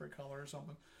as a separate color or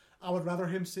something. I would rather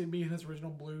him be in his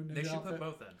original blue ninja They should outfit. put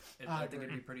both in. I think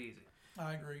it'd be pretty easy.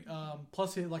 I agree.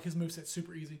 Plus, his moveset's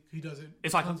super easy. He does it.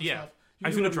 It's like, tons of yeah, stuff. he's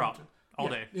You can gonna do whatever drop you want all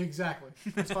to. day. Yeah, exactly.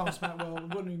 His final smash. Well, it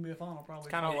wouldn't even be a final probably.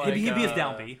 Kind of like He'd be his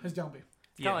down B. his down B.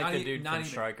 Yeah, like Not the e- dude not from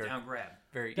even Striker. down grab.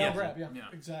 Very Down easy. grab, yeah, Yeah.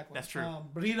 exactly. That's true.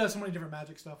 But he does so many different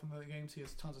magic stuff in the games. He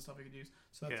has tons of stuff he could use.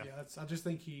 So that's, I just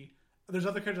think there's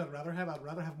other characters I'd rather have. I'd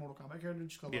rather have Mortal Kombat characters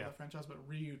just because I love that franchise. But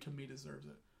Ryu to me deserves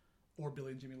it, or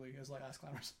Billy and Jimmy Lee as like ice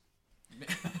climbers.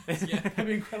 That'd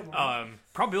be incredible. Right?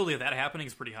 Probability of that happening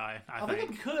is pretty high. I I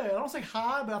think it could. I don't say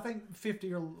high, but I think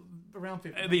 50 or around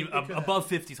 50. I mean, It could above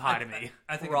 50 is high to me.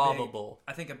 I think Probable.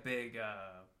 I think a big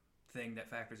thing that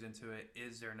factors into it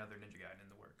is there another Ninja Gaiden in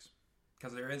the works?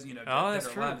 Because there is, Dead that's or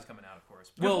true. Alive is coming out, of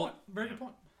course. Good Well, point. Very good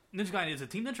point. Ninja Gaiden, is it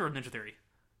Team Ninja or Ninja Theory?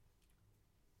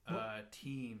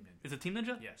 Team Ninja. Is it Team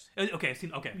Ninja? Yes. Okay,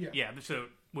 okay. Yeah. Yeah, so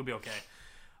we'll be okay.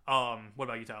 What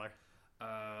about you, Tyler?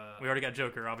 We already got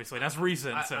Joker, obviously. That's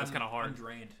recent, so it's kind of hard. I'm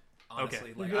drained.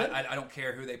 Honestly, Okay. like You good? I don't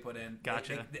care who they put in.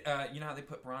 Gotcha. You know how they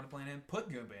put Piranha Plant in? Put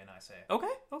Goomba in. I say. Okay.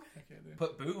 I can't do it.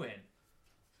 Put Boo in.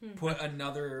 Put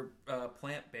another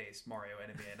plant-based Mario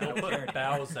enemy in. I We'll don't care. put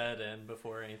anymore. Bowsette in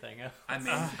before anything else. I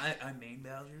main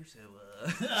Bowser, so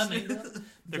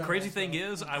The Drive crazy us thing out.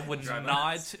 is, I would Drive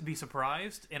not us. be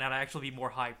surprised, and I'd actually be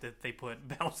more hyped that they put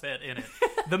Bowsette in it.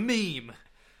 The meme.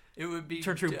 It would be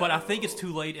True, but I think it's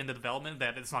too late in the development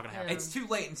that it's not going to happen. it's too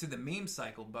late into the meme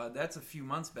cycle, bud. That's a few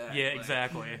months back. Yeah, Like,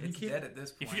 exactly. It's dead at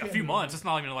this point. A few months. It's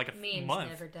not even like a Memes month.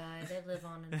 never die. They live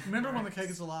on. In Remember when the Cake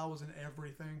is a Lie was in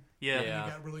everything? Yeah. And Yeah. it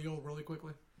got really old really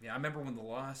quickly? Yeah, I remember when the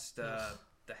Lost, the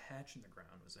Hatch in the Ground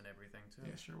was in everything too.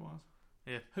 Yeah, sure was.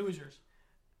 Yeah. Who was yours?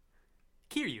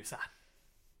 Kiryu-san.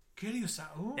 Kiryu-san.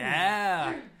 Ooh.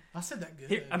 Yeah. I said that good.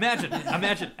 Here,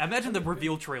 imagine the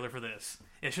reveal trailer for this.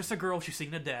 It's just a girl. She's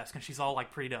sitting at a desk and she's all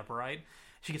like prettied up, right?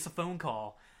 She gets a phone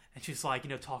call and she's like,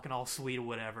 talking all sweet or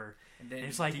whatever. And then And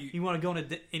it's like, you want to go on a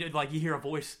date? Like you hear a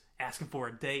voice asking for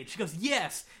a date. She goes,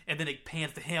 yes. And then it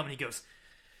pans to him and he goes,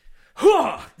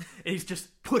 huh! And he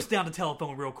just puts down the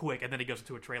telephone real quick. And then he goes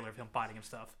into a trailer of him fighting and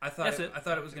stuff. I thought That's it. I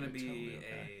thought it was going to be Totally okay.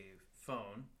 a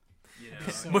phone.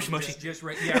 So Mushy mushy. Just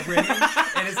ringing,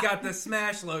 and it's got the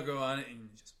Smash logo on it, and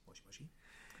just mushy mushy.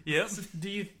 Yep. Do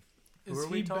you? Who Is are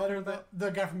we he talking better about?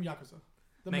 than the guy from Yakuza?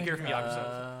 The Main main character from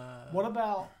Yakuza. What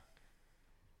about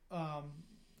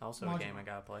Also Majima. a game I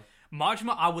gotta play.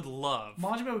 Majima, I would love.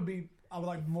 Majima? Would be I would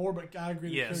like more, but I agree.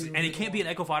 that Yes, Kiryu and would he the can't be one.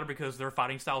 an Echo Fighter because their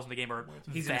fighting styles in the game are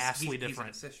He's vastly he's an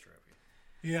different. assist trophy.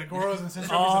 Yeah, Goro's an assist.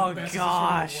 Oh, He's the best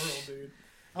gosh. assistant in the world, dude.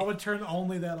 I would turn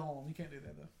only that on. You can't do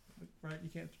that though, right? You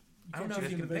can't. I don't know choose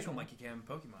if you can pick individual. him like you can in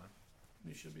Pokemon.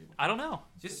 You should be able. I don't know.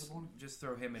 Just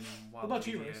throw him and What about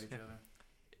you, Waluigi Rose? at each other.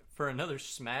 For another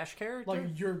Smash character?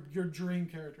 Like your dream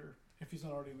character, if he's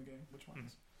not already in the game, which one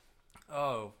is?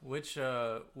 Oh, which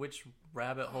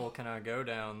rabbit hole can I go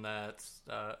down that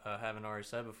I haven't already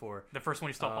said before? The first one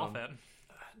you stop off at.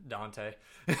 Dante.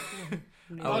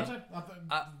 Dante?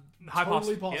 High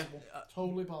Totally poss- yeah. possible.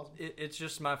 Totally possible. It's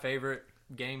just my favorite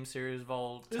game series of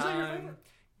all time. Is that your favorite?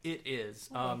 It is.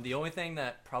 Okay. The only thing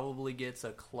that probably gets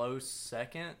a close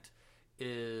second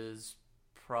is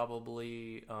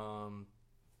probably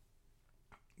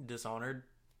Dishonored.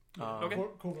 Okay.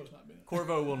 Corvo's not been in it.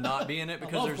 Corvo will not be in it I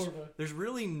because love Corvo. there's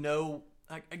really no.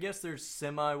 I guess there's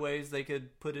semi ways they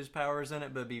could put his powers in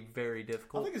it, but it'd be very I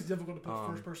difficult. think it's difficult to put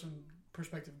first-person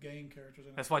perspective game characters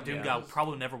in it. That's why Doom Yeah. Guy will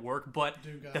probably never work. But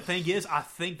Doom Guy. the thing is, I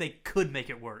think they could make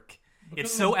it work. Because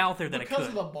It's of so the- out there that it because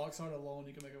could. of the box art alone,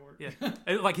 you can make it work.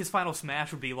 Yeah, like his final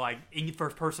smash would be like in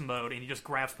first person mode, and he just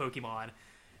grabs Pokemon,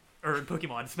 or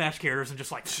Pokemon Smash characters and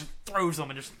just like throws them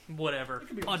and just whatever,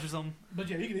 could be punches them. But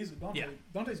yeah, he could easily. Dante, Yeah.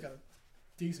 Dante's got a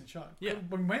decent shot. Yeah.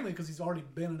 But mainly because he's already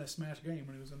been in a Smash game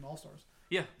when he was in All Stars.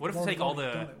 Yeah. What if they take all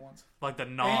done the it once. like the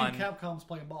And non? Capcom's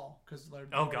playing ball because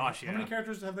Oh, gosh, How many yeah.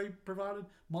 characters have they provided?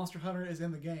 Monster Hunter is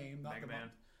in the game, not Mega the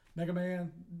Man. Mega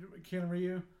Man, Ken and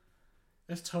Ryu.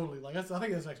 It's totally like I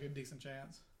think that's actually a decent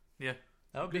chance. Yeah.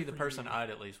 That would be Good the for person you. I'd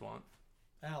at least want.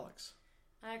 Alex.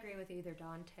 I agree with either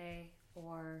Dante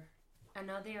or I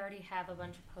know they already have a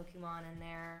bunch of Pokemon in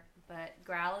there, but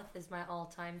Growlithe is my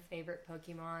all-time favorite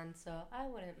Pokemon, so I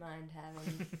wouldn't mind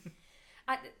having.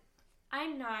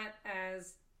 I'm not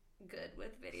as good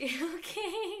with video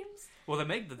games. Well, they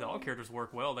make the dog characters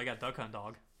work well. They got Duck Hunt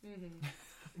Dog.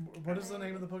 What is the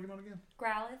name of the Pokemon again?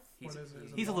 Growlithe. What is it?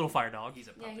 He's a little fire dog. He's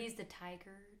a Yeah, puppy. he's the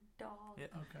tiger dog. Yeah.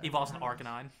 Okay. He evolves an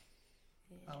Arcanine.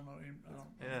 I don't know.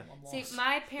 Yeah. I'm See, lost.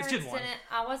 my parents Gen 1. didn't.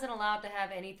 I wasn't allowed to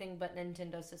have anything but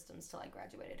Nintendo systems till I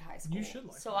graduated high school. You should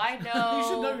like So that. I know. You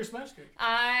should know your Smash game.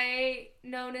 I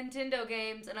know Nintendo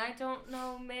games, and I don't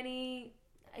know many.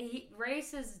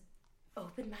 Race has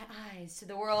opened my eyes to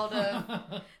the world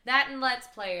of that and Let's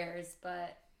Players,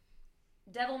 but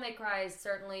Devil May Cry is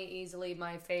certainly easily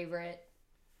my favorite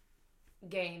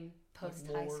game post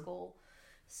high lore. school.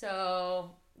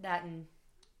 So that and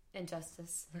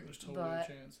Injustice. I think there's totally But-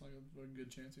 a chance, like a good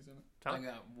chance he's in it. I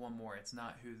got one more. It's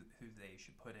not who they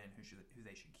should put in, who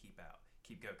they should keep out.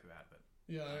 Keep Goku out of it.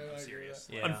 Yeah, I I'm agree with serious.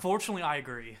 that. Yeah. Unfortunately, I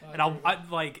agree, I and agree. I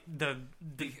like the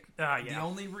yeah. The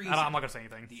only reason I'm not gonna say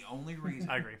anything. the only reason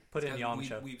I agree. Put in because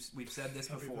Yamcha. we've said this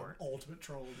That'd be the before. ultimate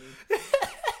troll, dude.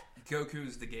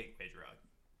 Goku's the gateway drug.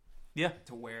 Yeah.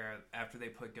 To where after they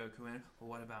put Goku in, well,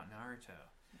 what about Naruto?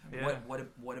 Yeah. What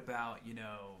about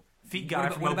Feet what guy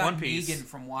about, from what about One Piece. Negan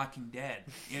from Walking Dead,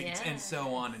 and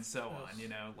so on and so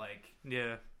on. Like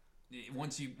Yeah.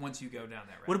 once you go down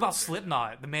that route. What about there's-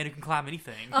 Slipknot, the man who can climb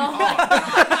anything?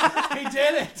 Oh, He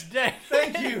did it! Dang.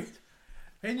 Thank you!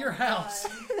 In your house.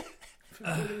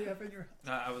 Literally up in your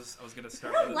house. I was gonna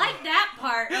start. I with like that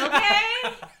part.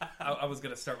 Okay. I was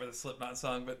gonna start with a Slipknot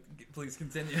song, but please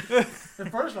continue. At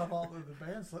first I thought the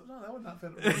band slipped. No, that would not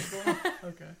fit. What's going on?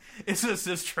 Okay. It's an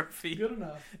assist trophy, Good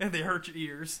enough. and they hurt your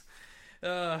ears.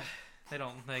 They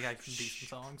don't. They got some decent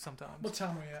songs sometimes. What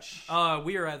time are we at?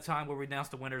 We are at a time where we announce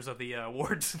the winners of the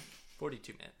awards.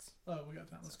 42 minutes. Oh, we got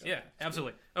time. Let's go. Yeah,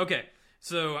 absolutely. Okay,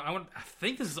 so I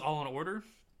think this is all in order,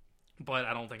 but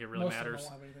I don't think it really Most of them matters.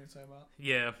 don't have anything to say about.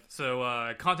 Yeah.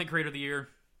 So content creator of the year,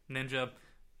 Ninja,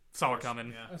 saw it coming.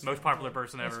 Yeah. That's Most fine. popular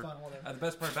person That's ever. fine, whatever. The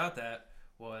best part about that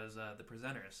was the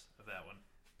presenters of that one.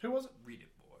 Who was it? Read it,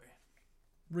 boy.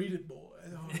 Read It Boy.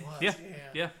 Oh, it was. Yeah. Yeah.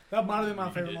 Yeah. That might have been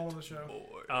my favorite moment of the show.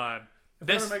 If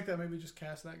they Best ever make that, maybe just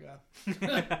cast that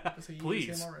guy. 'Cause he used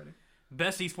Please. him already.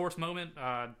 best esports moment.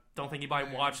 Don't think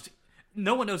anybody watched.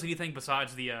 No one knows anything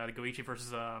besides the Goichi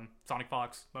versus Sonic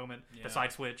Fox moment, Yeah. the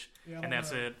side switch, Yeah, I and don't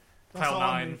that's know. it. That's all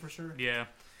I knew Cloud9, for sure. yeah.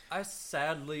 I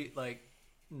sadly,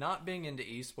 not being into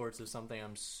esports is something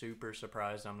I'm super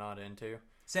surprised I'm not into.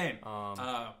 Same.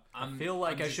 I I'm, feel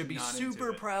like I'm I just should be not super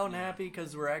into it. proud and Yeah. happy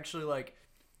because we're actually like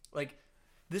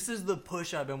this is the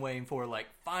push I've been waiting for. Like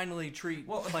finally treat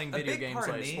playing a video big games part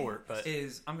of like me sport. But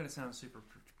is I'm going to sound super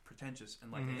pretentious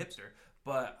and like a hipster,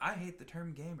 but I hate the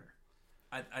term gamer.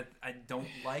 I don't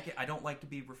like it. I don't like to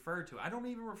be referred to. I don't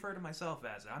even refer to myself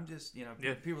as it. I'm just Yeah.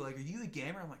 people are like, are you a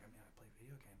gamer? I'm like, I mean, I play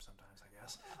video games sometimes, I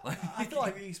guess. Like, I feel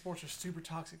like the esports are super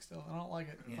toxic still. I don't like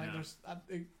it. Like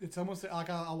Yeah. it's almost like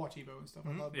I'll watch Evo and stuff.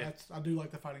 Yeah. I do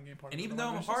like the fighting game part. And of it, even but though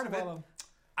I'm a there's just part of it, lot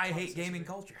I hate toxicity. gaming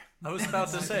culture. I was about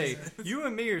to say you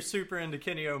and me are super into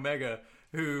Kenny Omega,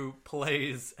 who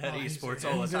plays at esports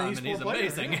all the he's an time, and he's esport player,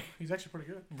 amazing. yeah. He's actually pretty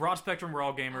good. Broad spectrum, we're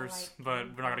all gamers, like but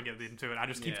gaming. we're not going to get into it. I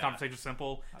just keep the Yeah. conversation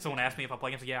simple. Someone asks me if I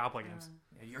play games. Yeah, I'll play games.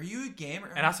 Are you a gamer?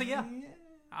 And I say yeah.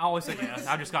 I always say yeah.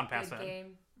 I've just gone past Good that.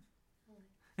 game.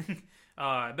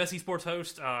 Best esports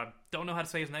host. Don't know how to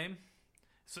say his name.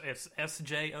 So it's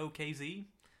SJOKZ.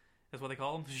 Is what they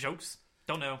call him. Jokes.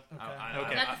 Don't know.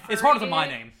 Okay. That the It's harder than furry my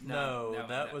dude? name. No,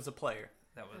 that was a player.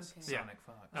 That was Okay. Sonic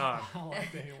Fox. I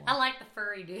like that one. I like the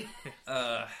furry dude.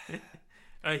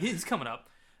 He's coming up.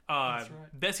 That's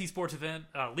right. Best esports event.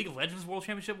 League of Legends World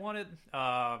Championship won it.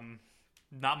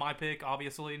 Not my pick,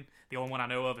 obviously. The only one I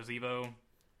know of is Evo.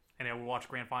 And then we'll watch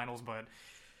Grand Finals, but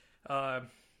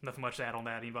nothing much to add on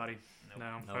that. Anybody?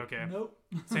 No? Nope. Okay. Nope.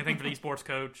 Same thing for the esports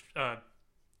coach.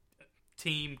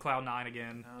 Team Cloud9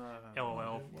 again.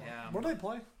 LOL. Yeah. What do they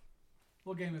play?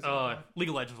 What game is it? League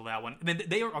of Legends on that one. I mean,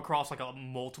 they are across like a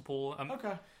multiple.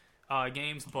 Okay.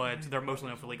 games, but they're mostly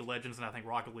known for League of Legends, and I think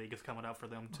Rocket League is coming up for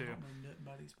them too.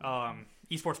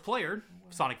 Esports player,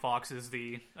 Sonic Fox is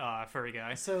the furry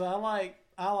guy. So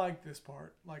I like this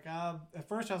part. Like at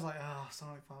first I was like,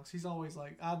 Sonic Fox. He's always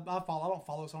like I don't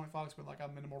follow Sonic Fox, but like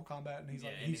I'm into Mortal Kombat, and he's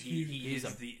he's huge. He's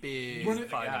a big When it-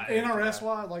 fighting guy. fan.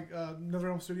 NRS like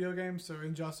NetherRealm studio games, so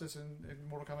Injustice and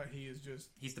Mortal Kombat, he is just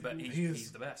He's the best. He is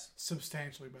He's the best.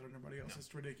 substantially better than everybody else.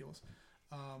 It's ridiculous.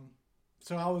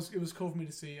 So it was cool for me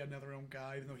to see a NetherRealm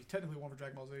guy, even though he technically won for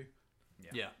Dragon Ball Z.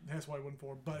 Yeah. That's why he won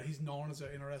for, but he's known as an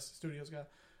NRS Studios guy.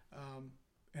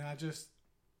 And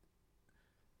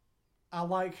I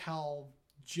like how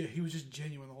he was just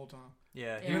genuine the whole time.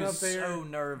 Yeah, He he went was up there, so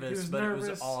nervous, he was but it nervous.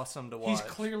 was awesome to watch. He's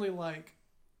clearly like,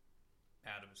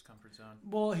 Out of his comfort zone.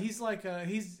 well, he's like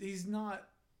he's not,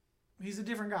 he's a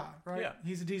different guy, right? Yeah.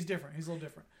 He's different. He's a little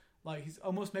different. Like he's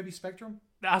almost maybe Spectrum.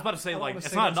 I was about to say, I don't like, wanna it's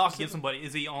say not a that knock specific- against him, but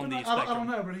is he on the I spectrum? don't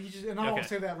know, but he just, and I don't Okay.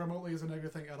 say that remotely as a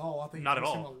negative thing at all. I think Not he at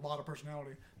gives all. him a lot of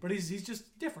personality, but he's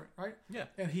just different, right? Yeah.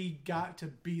 And he got to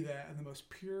be that in the most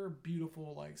pure,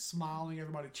 beautiful, like smiling,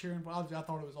 everybody cheering. I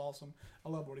thought it was awesome. I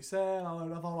loved what he said. I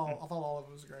thought all of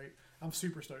it was great. I'm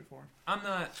super stoked for him. I'm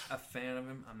not a fan of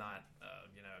him. I'm not,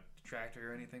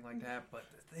 detractor or anything like that. But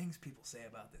the things people say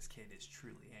about this kid is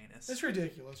truly heinous. It's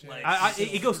ridiculous. Yeah. Like,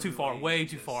 It goes too far, Truly way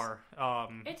too just- far.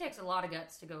 It takes a lot of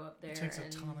guts to go up there. It takes a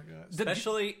and ton of guts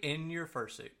especially in your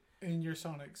fursuit. in your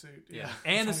Sonic suit. Yeah,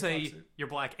 And to Sonic say Fox suit. you're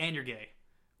black and you're gay.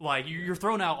 Like, you're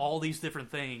throwing out all these different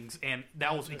things, and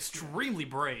that was extremely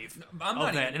brave I'm of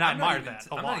not that, even, and I I'm not admire even- that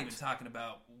a I'm lot. not even talking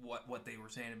about what they were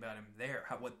saying about him there.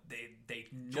 What they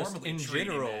Just normally in treat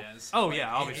general. him as. Oh,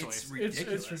 yeah, obviously. It's It's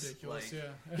ridiculous. ridiculous. Like, Yeah,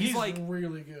 And he's he's like-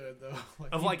 really good though.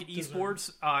 Of he like deserves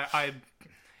it. esports, I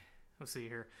let's see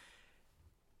here.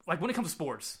 Like when it comes to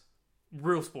sports,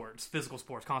 real sports, physical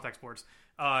sports, contact sports,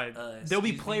 there'll be excuse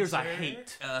me, players I sir?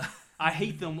 hate. I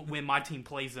hate them when my team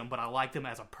plays them, but I like them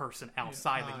as a person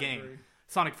outside I the game. agree.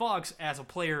 Sonic Fox, as a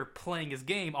player playing his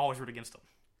game, always root against them.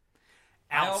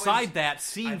 I Outside always- that, I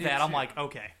seeing do that, I'm too. like,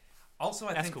 okay. Also,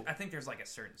 That's cool. I think there's like a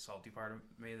certain salty part of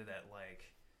me that like,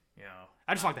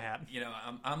 I just like the hat.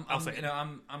 I'm say it.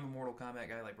 I'm a Mortal Kombat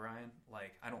guy like Brian.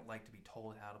 Like, I don't like to be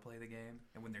told how to play the game,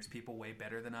 and when there's people way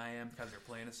better than I am because they're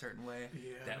playing a certain way,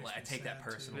 Yeah, it that makes I me take that sad,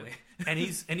 too. personally. And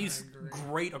he's I agree.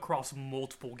 great across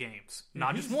multiple games, Yeah,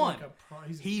 not he's just one.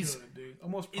 like He's- good, dude.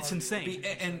 Almost it's probably insane. what he's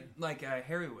And insane. like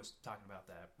Harry was talking about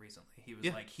that recently. He was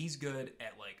Yeah. like, he's good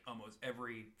at like almost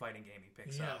every fighting game he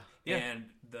picks Yeah. up. Yeah. And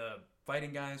the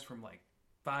fighting guys from like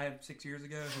 5-6 years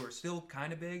ago who are still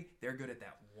kind of big, they're good at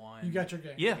that one. You got your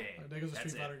game. Yeah. game. Dago's a That's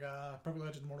Street it. Fighter guy, Purple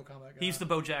Legend, Mortal Kombat guy. He's the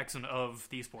Bo Jackson of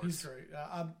the esports. He's great.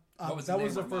 What was that his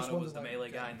was the name? first Romano one. was that, the like,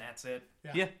 melee guy, and that's it.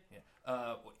 Yeah.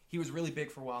 He was really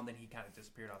big for a while, and then he kind of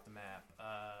disappeared off the map.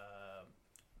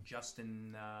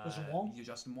 Justin Wong?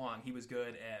 Justin Wong. He was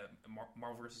good at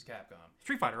Marvel vs. Capcom.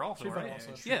 Street Fighter also, Street Fighter right? also.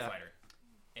 And Street Yeah. Fighter.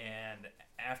 And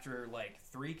after like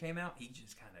 3 came out, he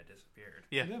just kind of disappeared.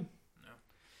 Yeah. Yeah.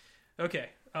 Okay.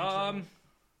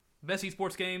 Best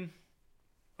esports game.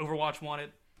 Overwatch won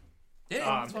it. Yeah,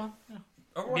 That's fine. Yeah.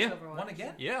 Overwatch yeah. won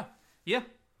again. Yeah. Yeah.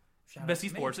 Shout Best out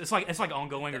to me. esports. It's like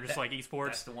ongoing or just like That's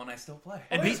esports. the one I still play.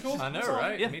 And Oh, beat, that's cool. I know, That's all.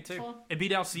 right? Yeah. Me That's too. fine. it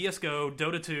beat out CS:GO,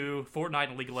 Dota 2, Fortnite,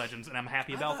 and League of Legends, and I'm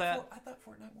happy about that. I thought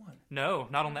Fortnite won. No,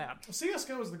 not on that. Well,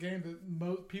 CS:GO is the game that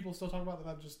most people still talk about that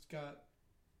I've just got.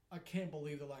 I can't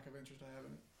believe the lack of interest I have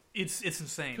in it It's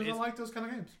insane. because I It's- like those kind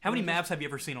of games. how many They're maps have you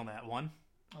ever seen on that one?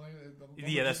 just- I think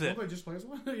Yeah, that's it. Nobody just plays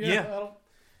one. Yeah. I don't.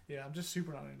 Yeah, I'm just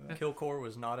super not into that. Killcore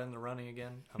was not in the running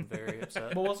again. I'm very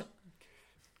upset. What was it?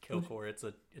 Killcore, it's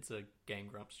a Game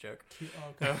Grumps joke. Oh,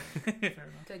 okay. Fair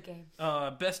enough. Good game.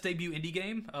 Best debut indie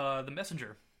game. The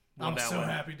Messenger. Won I'm that so one.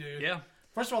 happy, dude. Yeah.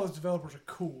 First of all, those developers are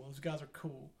cool. Those guys are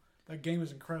cool. That game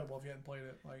is incredible if you hadn't played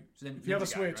it. Like, It's Ninja if you have a Gaiden,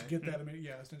 Switch, right? get that. I mean,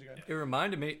 yeah, it's Ninja Gaiden. It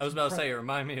reminded me. I was about to say it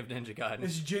reminded me of Ninja Gaiden.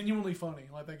 It's genuinely funny.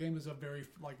 Like that game is a very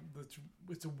like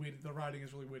it's a witty. The writing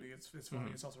is really witty. It's funny.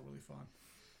 Mm-hmm. It's also really fun.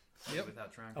 Yep.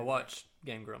 Without trying. I watched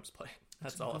Game Grumps play.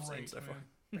 That's It's all I've seen great, so far. man.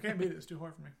 I can't beat it. It's too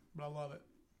hard for me, but I love it.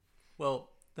 Well,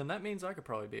 then that means I could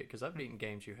probably beat it because I've beaten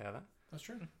games you haven't. That's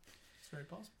true. It's very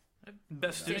possible.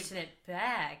 Best student. Dishing it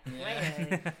back.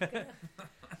 Yeah.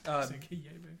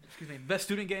 Excuse me. Best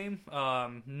student game.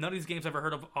 None of these games I've ever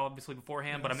heard of, obviously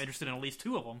beforehand, but I'm interested in at least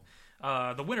 2 of them.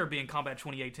 The winner being Combat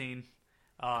 2018.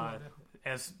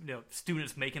 As you know,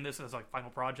 students making this as like final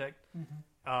project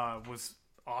was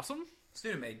awesome.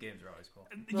 Student made games are always cool.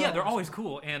 Yeah, they're always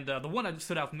cool. And the one that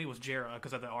stood out for me was Jera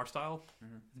because of the art style,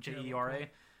 Jera.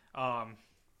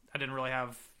 I didn't really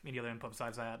have any other input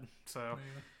besides that. So,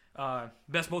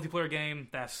 best multiplayer game.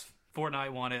 That's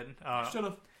Fortnite won it. Should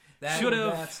have.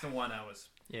 Should've. That's the one I was.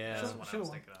 Yeah. That's the one I Should've was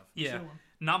won. thinking of. Yeah.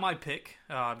 Not my pick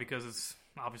because it's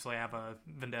obviously I have a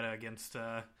vendetta against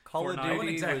Call of Fortnite. I Duty wouldn't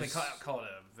exactly was- call it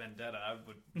a vendetta. I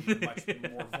would use a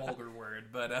much more vulgar word,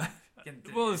 but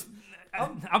Well,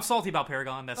 I'm salty about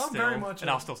Paragon. That's I'm still, very much and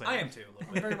a- I'll still say I it. am too. A little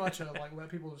I'm bit. very much like let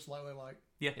people just like what they like.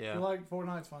 Yeah. If Yeah. you like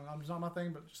Fortnite, it's fine. It's not my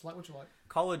thing, but just like what you like.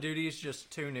 Call of Duty is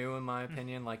just too new in my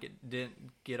opinion. Like it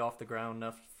didn't get off the ground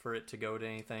enough for it to go to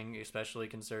anything, especially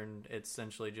concerned it's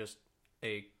essentially just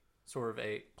a sort of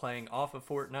a playing off of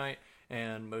Fortnite,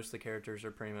 and most of the characters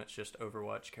are pretty much just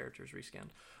Overwatch characters reskinned.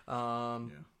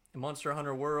 Monster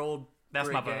Hunter World, That's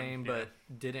great my vote, game, yeah.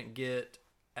 but didn't get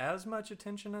as much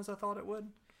attention as I thought it would.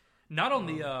 Not on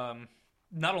the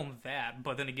not on that,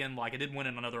 but then again, like it did win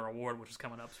another award, which is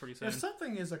coming up pretty soon. If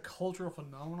something is a cultural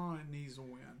phenomenon, it needs to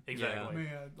win. Exactly. I mean,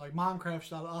 like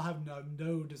Minecraft, I'll have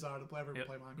no desire to ever Yep.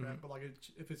 play Minecraft, but like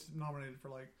if it's nominated for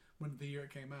like when the year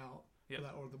it came out, Yep. for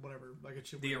that or whatever, like it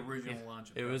should The win. original launch.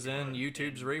 Of It was Pokemon in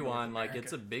YouTube's in Rewind. North Like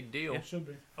it's a America. big deal. It should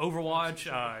be.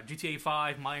 Overwatch, GTA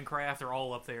 5, Minecraft, they're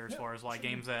all up there as Yeah, far as like sure.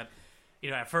 games that,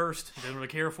 at first didn't really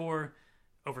care for.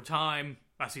 Over time,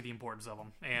 I see the importance of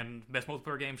them. And best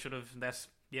multiplayer game should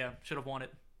have won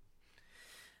it.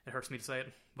 It hurts me to say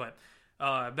it, but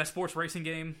best sports racing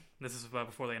game. This is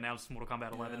before they announced Mortal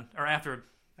Kombat 11 or after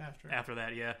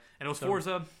that, yeah. And it was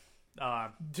Forza.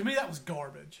 To me, that was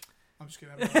garbage. I'm just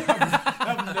kidding.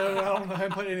 I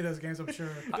haven't played any of those games. I'm sure.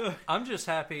 I'm just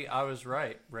happy I was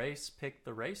right. Race picked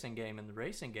the racing game, and the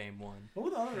racing game won. What were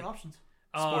the other options?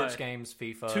 Sports games,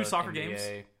 FIFA, 2 soccer NBA, games,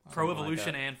 something Pro like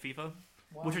Evolution that. and FIFA,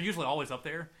 Wow. which are usually always up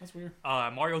there. That's weird.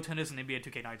 Mario Tennis and NBA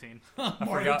 2K19. I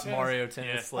forgot Tennis. Mario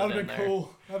Tennis Yeah. slid That'd in have been there.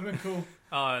 cool. That'd have been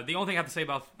cool. The only thing I have to say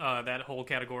about that whole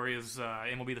category is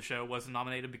MLB The Show wasn't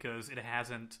nominated because it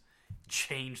hasn't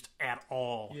changed at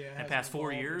all Yeah, it in the hasn't past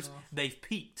 4 evolved years. enough. They've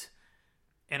peaked,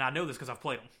 and I know this because I've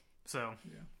played them. So,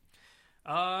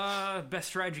 Yeah. best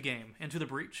strategy game, Into the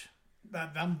Breach.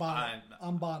 I'm buying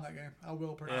that game. I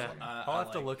will purchase Yeah. that game. I'll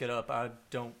have to look it up. I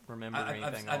don't remember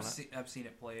anything on it. I've seen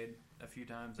it played a few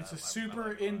times. It's a a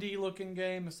super indie looking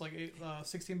game. It's like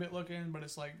 16-bit looking, but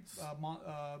it's like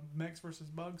mechs versus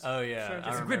bugs. Oh yeah, Sure, I it's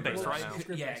a remember grid-based, that right? now. It's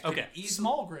grid Yeah, based. Okay.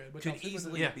 Small grid, which Could I'm super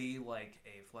easily Yeah. be like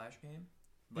a Flash game,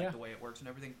 like Yeah. the way it works and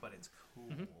everything. But it's cool.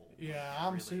 Yeah,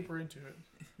 I'm Really. super into it.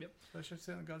 Yep. Especially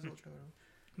seeing the Godzilla trailer.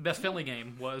 Best family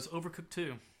game was Overcooked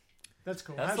 2. That's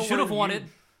cool. That's I the Should have one won you- it.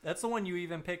 That's the one you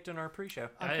even picked in our pre-show.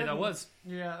 I I couldn't- was.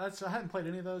 Yeah, I hadn't played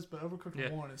any of those, but Overcooked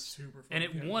Yeah. 1 is super fun. And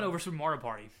it won over Super Mario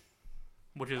Party,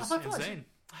 which is I thought insane.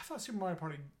 I thought Super Mario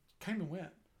Party came and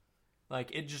went. Like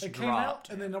it just It came out, dropped.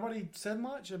 and then nobody said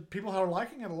much, and people are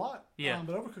liking it a lot. Yeah.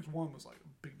 But Overcooked 1 was like a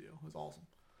big deal. It was awesome.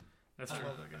 That's I true.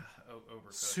 love that game.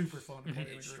 Overcooked. Super fun to play in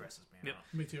a It group. stresses me Yep.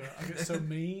 out. Me too. I get so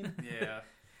mean.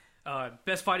 Yeah.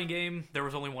 Best fighting game, there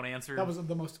was only one answer. That was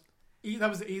the most.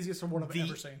 That was the easiest award I've The-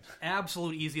 ever seen.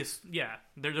 absolute easiest. Yeah,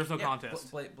 there's no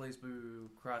contest. Blaze Blue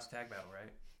Cross Tag Battle,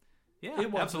 right? Yeah, It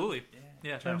wasn't. absolutely. Yeah.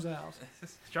 Yeah, Turns no. out,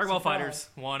 Dragon Ball Surprise. Fighters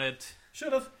won it.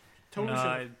 should have totally should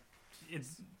Uh, have.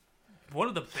 it's one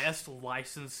of the best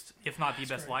licensed, if not the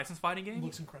It's best great. licensed fighting It games.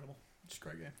 looks incredible. It's a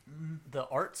great game. The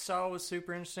art style was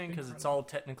super interesting because it's Incredible. all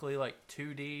technically like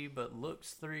 2D but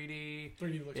looks 3D.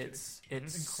 3D looks good. It's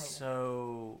Incredible.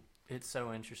 so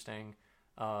interesting.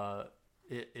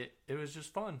 It was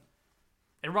just fun.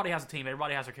 Everybody has a team.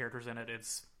 Everybody has their characters in it.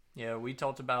 It's Yeah, we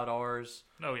talked about ours.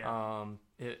 oh yeah.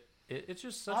 It's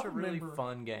just such I a really remember-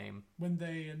 fun game. When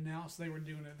they announced they were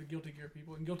doing it, the Guilty Gear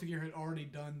people, and Guilty Gear had already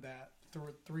done that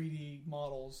through 3D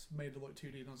models made to look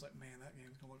 2D, and I was like, man, that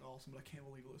game's gonna look awesome, but I can't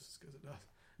believe it looks as good as it does.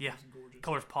 Yeah. It's gorgeous.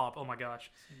 Colors pop. Oh my gosh.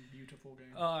 It's a beautiful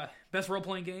game. Best role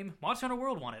playing game, Monster Hunter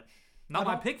World won it. Not I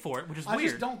my don't- pick for it, which is I weird.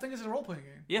 just don't think it's a role playing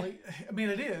game. Yeah. Like, I mean,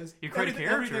 it is. You create a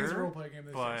Everything's character, a role playing game.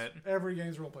 These but- days. Every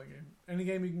game's a role playing game. Any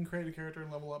game you can create a character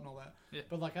and level up and all that. Yeah.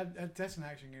 But like, that's an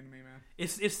action game to me, man.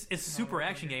 It's not super a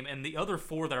action game, and the other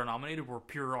 4 that are nominated were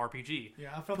pure RPG. Yeah,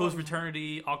 I felt Pillars of like,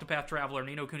 Eternity, Octopath Traveler,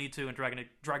 Nino Kuni 2, and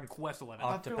Dragon Quest 11.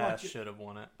 I feel Octopath like it- should have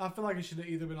won it. I feel like it should have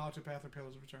either been Octopath or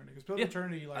Pillars of Eternity. Because Pillars Yeah. of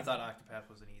Eternity, like I thought Octopath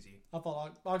was an easy.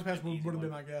 Octopath an easy would have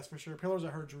been one. my guess for sure. Pillars I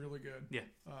heard's really good. Yeah.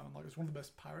 Like it's one of the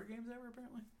best pirate games ever.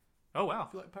 Apparently, Oh I wow.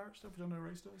 feel like pirate stuff, which I know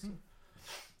Ray does. So.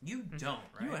 You don't,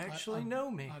 right? You actually I- know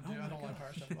me. I do. Oh I my don't like gosh.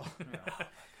 pirate stuff at all.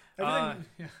 Yeah. Everything,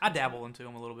 yeah. I dabble into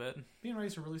them a little bit. Me and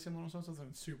Race are really similar on something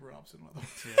super opposite on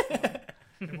other.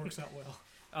 It works out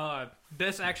well.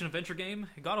 Best action adventure game,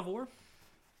 God of War.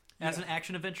 As Yeah. an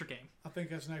action adventure game, I think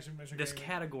that's an action adventure this game.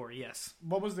 category, yes.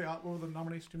 What were the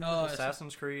nominations?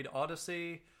 Assassin's Creed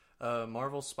Odyssey,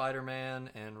 Marvel Spider-Man,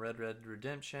 and Red Red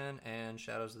Redemption, and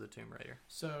Shadows of the Tomb Raider.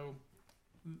 So,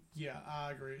 yeah,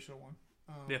 I agree. It should have won.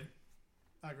 Yeah.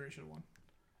 I agree. It should have won.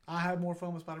 I had more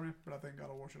fun with Spider-Man, but I think God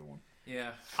of War should have won.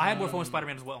 Yeah. I had more fun with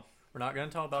Spider-Man as well. We're not going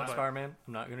to talk about I- Spider-Man.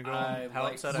 I'm not going to go I on how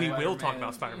like upset I We am. will talk Spider-Man.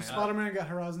 about Spider-Man. Spider-Man got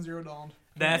Horizon Zero Dawn.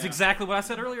 That's Yeah. exactly what I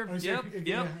said earlier. Oh, so Yep, it- yep.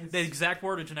 yeah, it's- The exact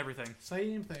wordage and everything.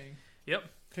 Same thing. Yep.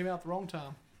 Came out the wrong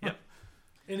time. Yep.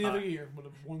 Any other year would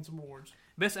have won some awards.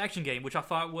 Best action game, which I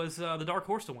thought was the dark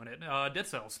horse to win it, Dead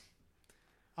Cells.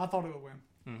 I thought it would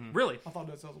win. Really? I thought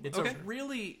Dead Cells would win. It's Okay. a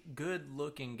really good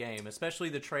looking game, especially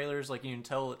the trailers. Like you can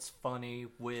tell it's funny,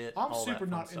 wit. I'm all that super fun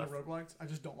not stuff. into roguelikes. I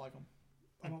just don't like them.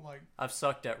 I don't like. I've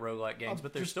sucked at roguelike games, I'm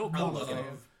but they're just still not cool a looking.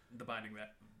 fan. The Binding of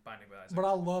Isaac. But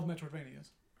I love Metroidvanias.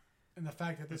 And the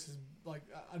fact that this is, like,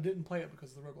 I didn't play it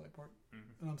because of the roguelike part.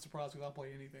 And I'm surprised because I'll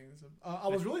play anything. So, I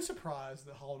was really surprised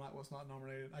that Hollow Knight was not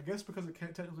nominated. I guess because it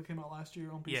technically came out last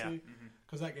year on PC. Yeah.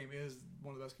 Because that game is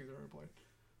one of the best games I've ever played.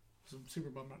 So I'm super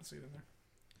bummed not to see it in there.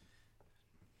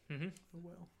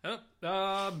 Oh,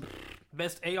 well.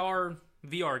 Best AR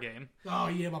VR game. Oh,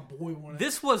 yeah, my boy won it.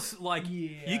 This was like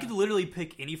Yeah. you could literally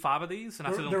pick any 5 of these, and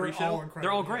I They're- said on they're pre-show, all incredible,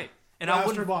 they're all yeah. great. And I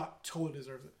wouldn't. Astrobot totally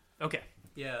deserves it. Okay,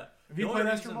 Yeah. Have you The played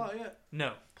only reason- Astrobot yet?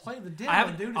 no, Play the I demo,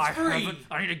 haven't. dude. It's I free. haven't.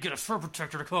 I need to get a surf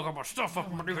protector to cook all my stuff up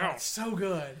in my new God, it's house. so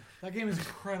good. That game is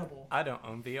incredible. I don't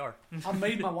own VR. I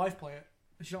made my wife play it.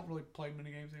 She don't really play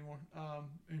many games anymore.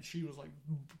 And she was like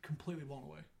completely blown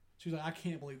away. She was like, I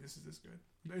can't believe this is this good.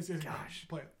 It's Gosh.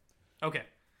 play it. Okay.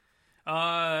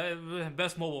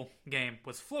 Best mobile game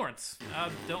was Florence. I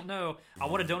don't know. I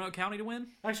wanted Donut County to win.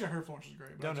 Actually, I heard Florence was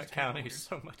great. But I Donut just can't County play is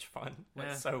so much fun.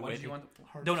 Yeah. It's so What did witty. you want? it.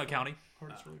 Heard Donut it's County.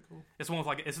 Heard it's really cool. It's one with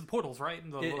like it's the portals, right?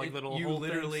 The little you hole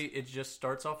literally things. it just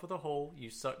starts off with a hole.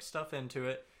 You suck stuff into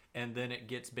it, and then it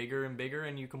gets bigger and bigger,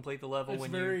 and you complete the level It's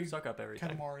when very you suck up everything.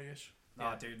 Katamari-ish.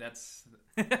 Oh, dude, that's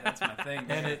my thing. And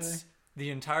man. it's the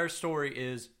entire story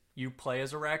is you play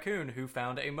as a raccoon who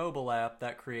found a mobile app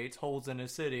that creates holes in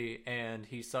his city, and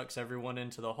he sucks everyone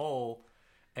into the hole,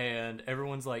 and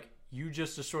everyone's like, "You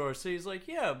just destroyed our city." He's like,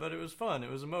 "Yeah, but it was fun. It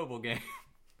was a mobile game."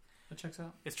 That checks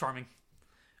out. It's charming.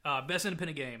 Best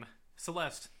independent game,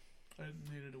 Celeste. I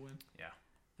needed to win.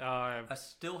 I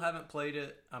still haven't played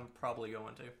it. I'm probably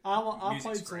going to. I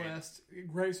Music's played great. Celeste.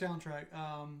 Great soundtrack.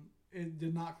 It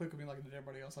did not click with me like it did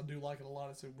everybody else. I do like it a lot.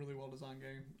 It's a really well designed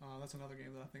game. That's another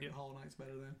game that I think Yeah. that Hollow Knight's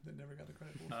better than. That never got the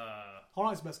credit for. Uh, Hollow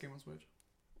Knight's the best game on Switch.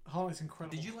 Hollow Knight's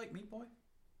incredible. did you like Meat Boy?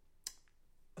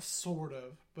 Sort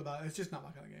of, but it's just not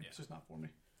my kind of game. It's just not for me.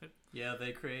 Yeah,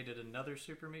 they created another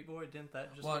Super Meat Boy. Didn't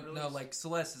that just Well, get no, released? like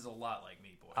Celeste is a lot like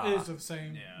Meat Boy. It is the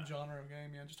same Yeah. genre of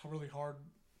game. Yeah, just a really hard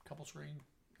couple screen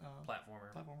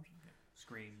Platformer, platforms.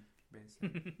 screen based.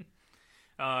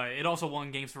 It also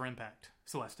won Games for Impact.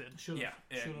 Celeste did. Should have, Yeah,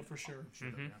 yeah. should have for sure.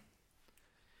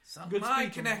 Something Good I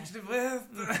speech, connected with.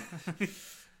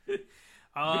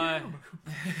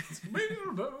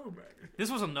 This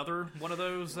was another one of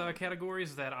those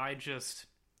categories that I just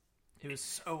it was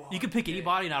so hard. you could pick to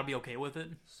anybody and I'd be okay with it.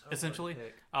 So hard essentially. to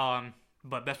pick.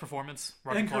 But best performance,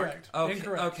 Roger Clark. Incorrect. Okay,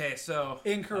 Incorrect. okay, so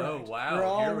Incorrect. Oh wow! We're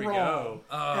all Here we wrong.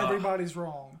 go. Everybody's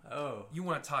wrong. Oh, you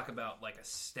want to talk about like a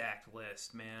stacked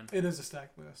list, man? It is a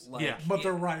stacked list. Like, Yeah. But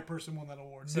the right person won that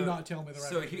award. Do not tell me the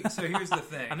right person. So here's the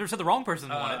thing. I've never said the wrong person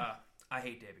won it. I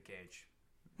hate David Cage.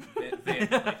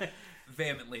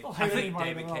 Vehemently. I'll I hate hate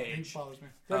anybody David that Cage. bothers me.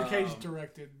 David Cage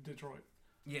directed Detroit.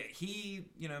 Yeah, he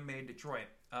made Detroit.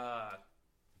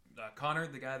 Connor,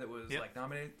 the guy that was Yep. like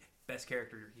nominated, best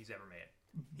character he's ever made.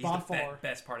 He's By the far.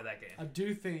 best part of that game. I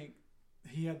do think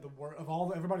he had the worst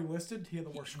of everybody listed. He had the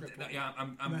worst script. Yeah,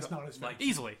 I'm And that's not his fault. like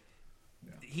Easily.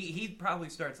 he probably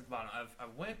starts at the bottom. I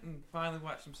went and finally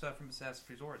watched some stuff from Assassin's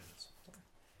Creed Origins.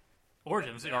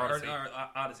 Origins, Or Odyssey.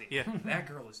 Odyssey. Yeah. That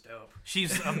girl is dope.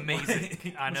 She's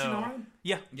amazing. I Was she know. nominated?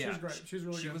 Yeah. Yeah, She was great. She was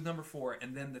really She good. was number 4,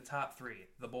 and then the top 3,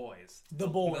 the boys. The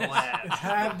boys. The lads. It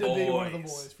had to The be one of the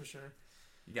boys. boys for sure.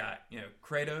 You got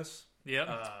Kratos, Yep.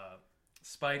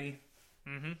 Spidey,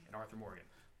 Mm-hmm. and Arthur Morgan.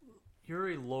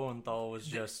 Yuri Lowenthal was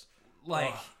just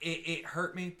Like Ugh. it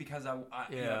hurt me because I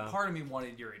Yeah. part of me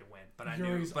wanted Yuri to win, but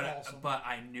Yuri's but awesome.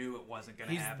 I knew it wasn't going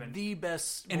to he's happen. the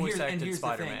best and voice acted here's the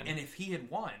Spider-Man. thing, and if he had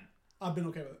won, I've been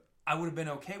okay with it. I would have been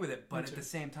okay with it. But Me at too. the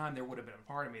same time, there would have been a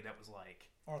part of me that was like,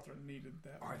 Arthur needed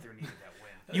that. Arthur needed that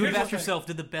win. You would Here's have asked the thing. yourself,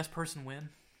 did the best person win?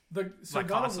 So Like,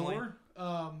 God constantly? of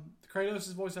War,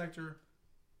 Kratos' voice actor,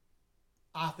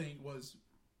 I think was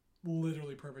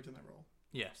literally perfect in that role.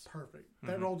 yes, Perfect.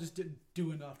 That role just didn't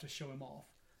do enough to show him off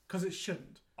because it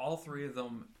shouldn't. All 3 of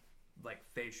them, like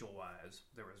facial wise,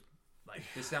 there was like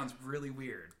this sounds really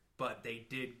weird, but they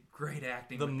did great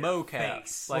acting. the with their mocap,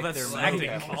 face. like Well, their that's Like, acting.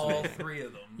 mocap. all 3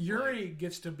 of them. Yuri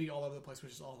gets to be all over the place,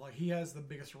 which is all like he has the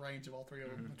biggest range of all 3 of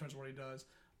them in terms of what he does.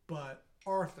 But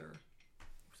Arthur,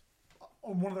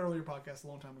 on one of the earlier podcasts a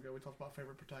long time ago, we talked about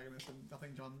favorite protagonists, and I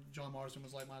think John Marsden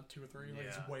was like my 2 or 3. Like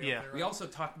it's way Yeah. up there. We Right? also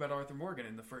talked about Arthur Morgan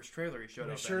in the first trailer he showed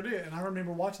We up sure in. did, and I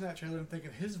remember watching that trailer and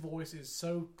thinking his voice is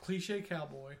so cliche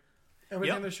cowboy.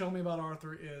 Everything Yep. they show me about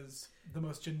Arthur is the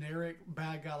most generic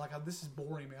bad guy. Like, this is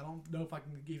boring me. I don't know if I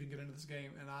can even get into this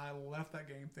game. And I left that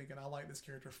game thinking I like this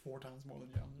character 4 times more than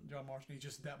John Marsden. He's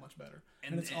just that much better,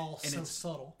 and it's all so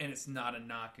subtle. And it's not a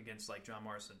knock against like John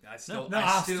Marsden. I No, still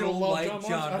I still love like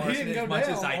John Marsden He didn't go as much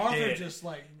down. as I Arthur did. just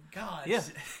like God. Yeah.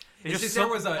 It's just so- there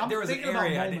was an I'm area thinking about I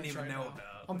didn't moments even right know now. about.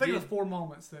 I'm thinking of 4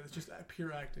 moments that it's just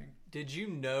pure acting. Did you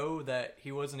know that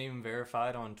he wasn't even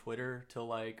verified on Twitter till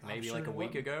like maybe I'm like a sure it week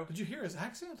wasn't. ago? Did you hear his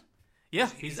accent? Yeah,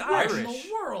 He's What Irish. in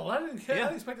the world? I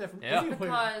didn't expect that from Yeah. anywhere.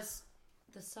 Because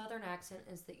the Southern accent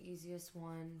is the easiest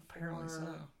one Apparently for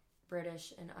so.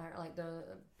 British and like the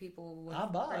people with I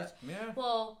buy British. it. Yeah.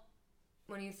 Well,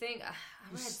 when you think, I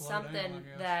read Just slow down, something I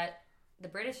guess. that the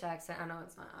British accent, I know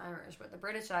it's not Irish, but the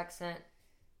British accent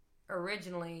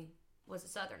originally was a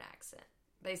Southern accent.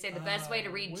 They say the best way to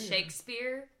read weird.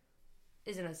 Shakespeare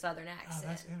is in a Southern Oh, accent.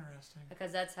 that's interesting.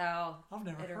 Because that's how I've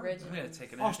never it heard originated. I'm gonna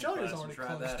take an Australia's acting class already and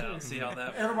try close that too. out. See how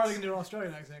that Everybody works. can do an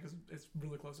Australian accent because it's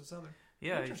really close to Southern.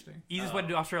 Yeah, Interesting. easiest way to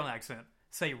do Australian accent.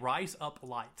 Say "Rise Up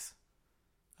Lights,"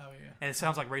 Oh yeah, and it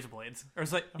sounds like razor blades. Or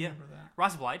it's like, I yeah, remember that.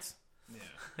 "Rise Up Lights." Yeah.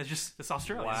 It's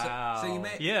Australian. Wow. So you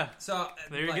may. Yeah, So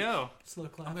there you like, go. Slow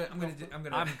clap. I'm gonna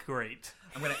I'm great.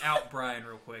 I'm gonna out Brian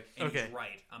real quick, and Okay. he's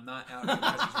right. I'm not out him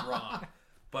because he's wrong.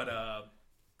 But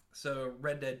so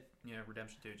Red Dead,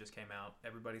 Redemption 2 just came out.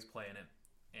 Everybody's playing it,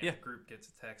 and Yeah. the group gets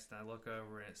a text, and I look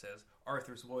over, and it says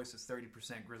Arthur's voice is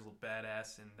 30% grizzled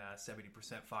badass and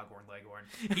 70% Foghorn Leghorn.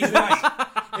 He's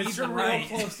right. It's He's real right.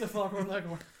 close to Foghorn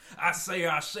Leghorn. I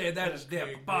said that is Okay,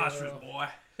 dead preposterous, girl. boy.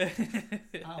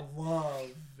 I love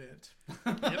it.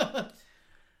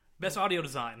 Best audio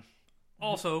design.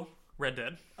 Also, Red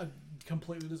Dead. I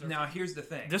completely deserve Now it. here's the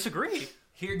thing. Disagree.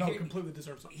 No, completely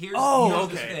deserves it. Here's Oh,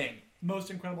 the okay. thing. Most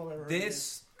incredible I've ever heard.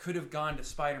 This could have gone to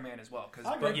Spider-Man as well I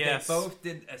because agree. they Yes. both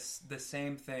did the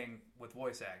same thing with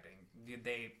voice acting.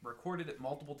 They recorded it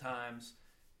multiple times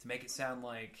to make it sound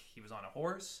like he was on a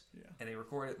horse, Yeah. and they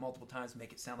recorded it multiple times to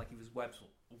make it sound like he was web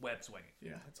swinging.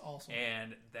 Yeah, it's awesome.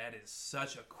 And that is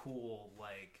such a cool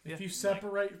If you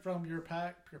separate from your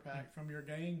pack from your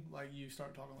game, like you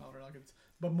start talking louder, like it's.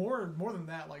 But more than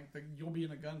that, like you'll be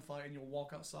in a gunfight and you'll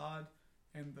walk outside,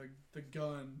 and the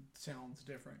gun sounds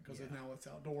different because now it's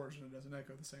outdoors and it doesn't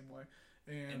echo the same way.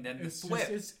 And then the it's flip.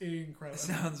 it's incredible. It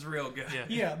sounds real good. Yeah.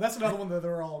 Yeah, that's another one that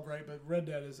they're all great, but Red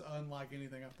Dead is unlike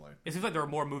anything I've played. It seems like there are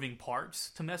more moving parts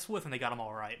to mess with, and they got them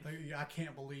all right. I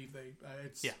can't believe they.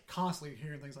 It's Yeah. constantly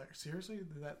hearing things like, seriously,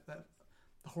 that the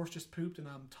horse just pooped, and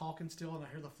I'm talking still, and I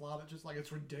hear the fly that just like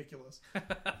it's ridiculous.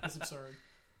 It's absurd.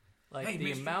 Like Hey, the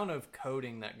Mystery- amount of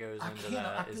coding that goes I into can't.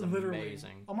 I that is can literally.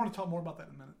 amazing. I'm going to talk more about that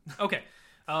in a minute. Okay.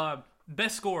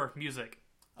 Best score music.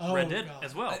 Oh, Red Dead God.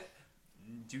 as well.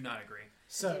 Do not agree.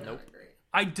 So I Nope. agree.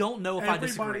 I don't know if I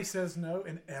disagree. everybody says no,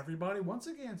 and everybody, once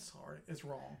again, sorry, is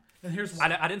wrong. And here's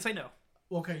why. I didn't say no.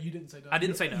 Okay, you didn't say no. I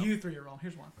didn't say no. You 3 are wrong.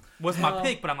 Here's why. Was my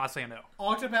pick, but I'm not saying no.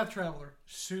 Octopath Traveler,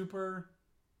 super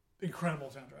incredible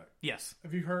soundtrack. Yes.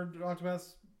 Have you heard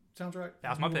Octopath's soundtrack? That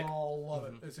was my You pick. all love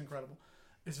it. It's incredible.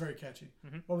 It's very catchy.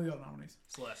 Mm-hmm. What were the other nominees?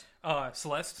 Celeste.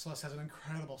 Celeste. Celeste has an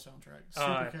incredible soundtrack.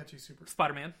 Super catchy, super.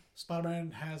 Spider-Man. Spider-Man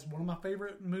has one of my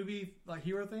favorite movie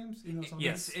hero themes. Even though some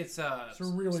Yes. It's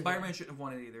really Spider-Man good. shouldn't have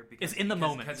won it either because It's in the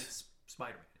moment. because it's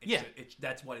Spider-Man. Yeah.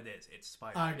 That's what it is. It's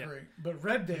I Spider-Man. agree. But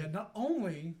Red Dead not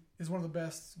only is one of the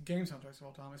best game soundtracks of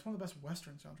all time, it's one of the best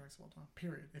Western soundtracks of all time.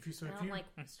 Period. I don't like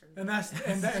Western. and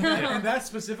that's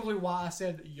specifically why I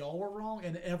said y'all were wrong,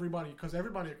 and everybody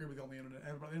agreed with you on the internet.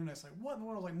 Everybody, the internet's like, what in the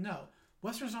world? I was like, no,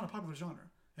 Western's not a popular genre,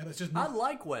 and it's just I not.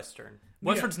 like Western.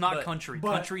 Western's not but- country.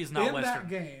 But Country is not in Western. that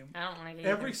game, I don't like it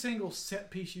every either. single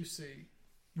set piece you see,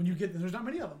 when you get there's not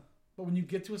many of them, but when you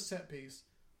get to a set piece,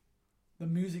 the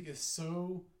music is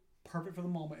so perfect for the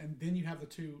moment, and then you have the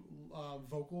 2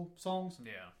 vocal songs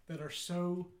Yeah. that are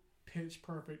so pitch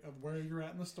perfect of where you're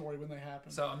at in the story when they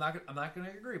happen. So I'm not going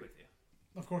to agree with you,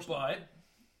 of course, not.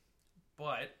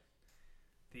 but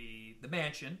the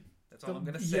mansion. That's all I'm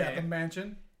going to say. Yeah, the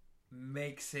mansion.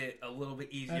 Makes it a little bit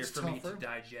easier That's for me tougher. to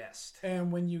digest.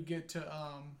 And when you get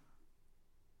to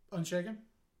Unshaken,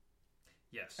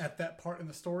 Yes. at that part in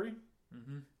the story,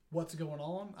 Mm-hmm. what's going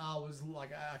on, I was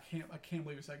like, I can't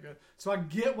believe it's that good. So I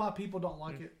get why people don't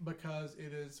like it, because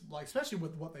it is like, especially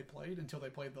with what they played until they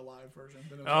played the live version.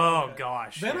 Then it was Oh, like, okay.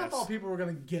 gosh. Then I yes. thought people were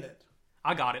going to get it.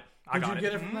 I got it. I Did got you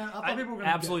get it from that? I thought people were going to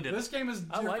absolutely get it. did. This game is I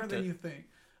different liked than it. you think.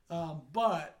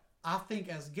 But I think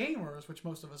as gamers, which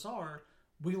most of us are,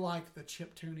 we like the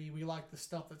chiptune, we like the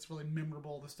stuff that's really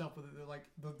memorable, the stuff with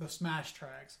the Smash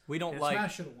tracks. We don't Smash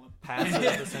like should have won. passive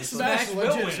essentially. Smash will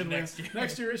legit win should next win. year.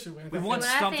 Next year it should win. We want When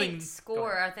I something. think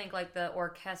score, I think like the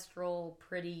orchestral,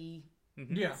 pretty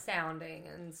Yeah. sounding,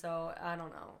 and so I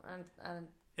don't know.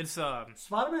 It's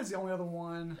Spider-Man's the only other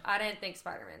one. I didn't think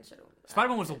Spider-Man should have.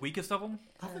 Spider-Man was the weakest of them,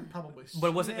 I think probably. but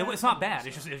it wasn't. Yeah, it's not probably bad.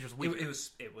 so. It's just weak.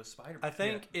 It was Spider-Man. I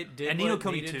think it did And what Nino it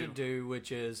Kuni needed to too. do,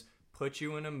 which is put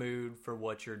you in a mood for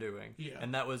what you're doing. Yeah.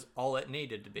 And that was all it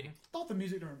needed to be. I thought the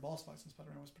music during boss fights in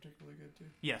Spider-Man was particularly good too.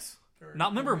 Yes, Very-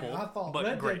 not memorable, I thought but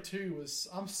Red great. Dead 2 was.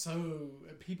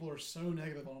 People are so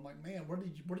negative on it. I'm like, man, what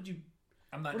did you?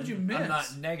 I'm not. What did you I'm miss?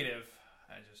 not negative.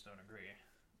 I just don't agree.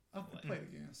 I'll play it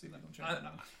again. See if I can check I- it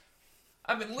out.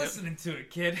 I've been listening to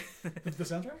it, kid. The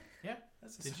soundtrack? Yeah,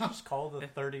 That's Did you just call the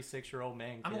 36-year-old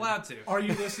man I'm kid? allowed to. Are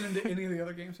you listening to any of the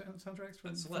other game soundtracks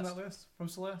from Celeste. that list? From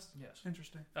Celeste? Yes.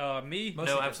 Interesting. Me, Mostly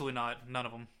no, good. absolutely not. None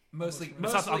of them. Mostly,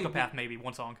 Besides mostly, Octopath, maybe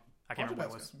one song. I can't remember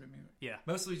what it Octopath's got was. some good music. Yeah,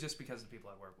 mostly just because of the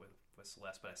people I work with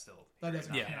Celeste, but I still That hear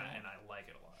doesn't it, count. and I like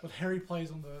it a lot. But Harry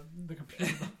plays on the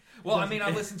computer. Well, I mean, I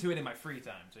listen to it in my free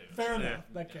time too. Fair Yeah. enough.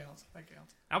 That counts. That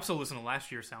counts. I also listened to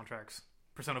last year's soundtracks,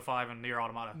 Persona 5 and Nier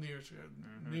Automata. Nier's good.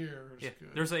 Mm-hmm. Nier's Yeah, good.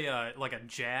 there's a like a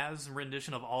jazz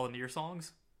rendition of all the Nier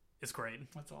songs. It's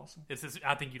great. That's awesome. It's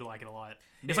I think you'd like it a lot.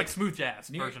 Nier- It's like smooth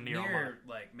jazz Nier, version of Nier Automata. Nier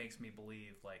like makes me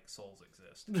believe like souls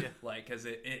exist. Yeah. Like because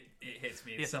it hits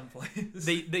me Yeah. in some place.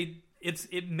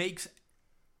 It makes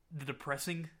the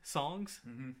depressing songs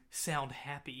Mm-hmm. sound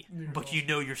happy, Nier's but you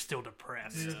know you're still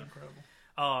depressed. Nier's incredible.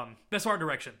 Best art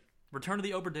direction: Return of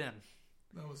the Obra Dinn.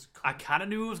 That was cool. I kind of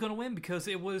knew it was going to win because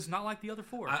it was not like the other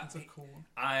four. That's a cool one.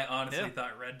 I honestly Yeah.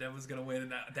 thought Red Dead was gonna win,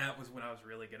 and that was when I was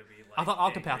really gonna be like. I thought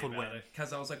Octopath would win.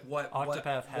 because I was like, what?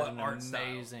 Octopath had what an art style?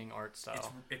 amazing art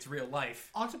style. It's real life.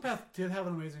 Octopath did have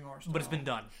an amazing art style. but it's been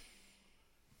done.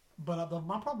 But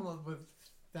my problem with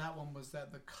that one was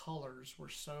that the colors were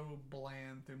so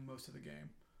bland through most of the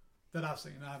game that I've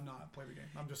seen. I have not played the game.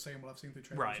 I'm just saying what I've seen through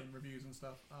trailers Right. and reviews and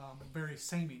stuff. Very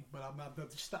samey, but I'm not.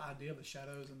 But just the idea of the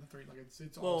shadows and the three, like it's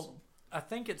Well, awesome. I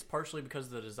think it's partially because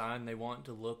of the design. They want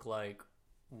to look like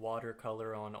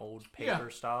watercolor on old paper Yeah.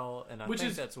 style, and I Which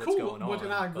think is that's cool, what's going on.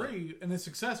 and I but agree, and it's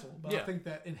successful. But I Yeah. think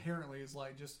that inherently is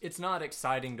like just It's not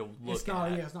exciting to look it's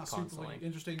not. at. Yeah, it's not super constantly. like,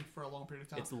 interesting for a long period of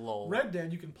time. It's lull. Red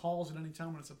Dead, you can pause at any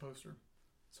time when it's a poster.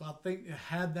 So I think it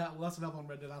had that. That's another one.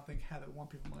 Red Dead, I think, had it. One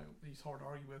people might. He's hard to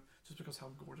argue with just because how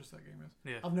gorgeous that game is.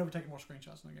 Yeah. I've never taken more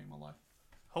screenshots in a game in my life.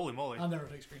 Holy moly! I never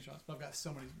take screenshots, but I've got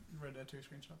so many Red Dead 2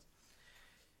 screenshots.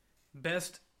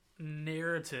 Best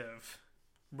narrative: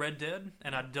 Red Dead,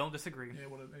 and I don't disagree. Yeah,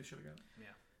 they should have got it.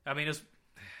 I mean,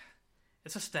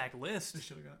 it's a stacked list, They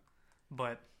should have got it.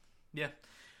 but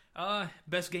yeah.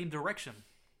 Best game direction: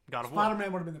 God of Spider War.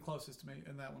 Man would have been the closest to me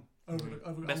in that one. Over Best I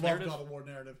love narrative? God of War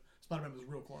narrative. Spider Man was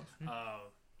real close.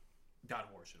 God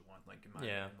of War should have won. Like in my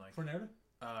Yeah. opinion, like For narrative?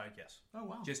 yes. Oh,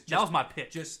 wow. Just That was my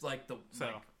pick. just like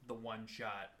So. the one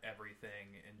shot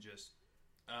everything and just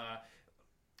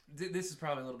this is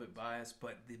probably a little bit biased,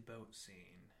 but the boat scene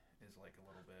is like a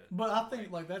little bit. But I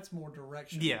think like that's more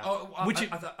direction. Yeah. Oh, Which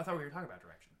I thought we were talking about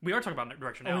direction. We are talking about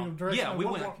direction Oh, now. direction. Yeah, Oh, we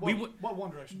what, went. What, we what, went. what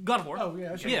one direction? God of War. Oh,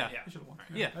 yeah. Yeah. He should have won.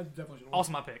 Yeah. I definitely should have won.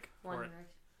 Also my pick. One for it. Direction.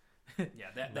 Yeah,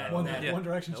 that Yeah. One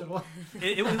Direction should have won.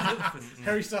 It was.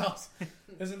 Harry Styles.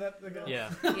 Isn't that the guy?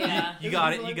 Yeah. Yeah. You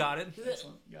got it. You got it.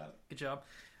 Excellent. Got it. Good job.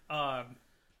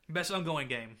 Best ongoing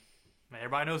game.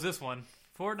 Everybody knows this one.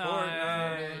 Fortnite.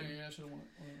 Yeah, I should have won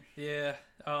it. Yeah.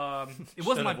 It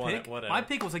wasn't my Should've won pick. it, whatever. My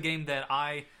pick was a game that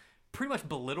I pretty much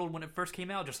belittled when it first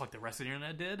came out, just like the rest of the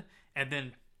internet did, and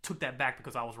then took that back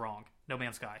because I was wrong. No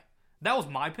Man's Sky. That was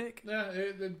my pick. Yeah,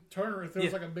 the turner. If there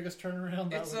was Yeah. like a biggest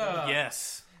turnaround, that It's, would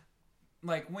Yes.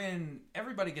 like when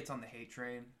everybody gets on the hate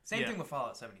train. Same Yeah. thing with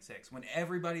Fallout 76. When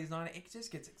everybody's on it, it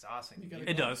just gets exhausting. You gotta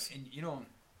It does. and you don't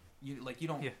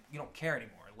Yeah. you don't care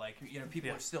anymore. Like people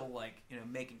Yeah. are still like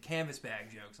making canvas bag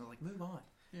jokes. And I'm like, move on.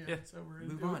 yeah, Yeah. it's over.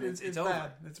 Move on. It's It's over.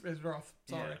 bad. It's rough.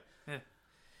 Sorry. Yeah.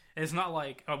 It's not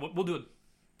like we'll do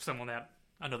some on that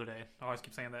another day. I always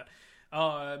keep saying that.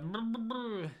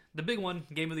 The big one,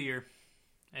 game of the year,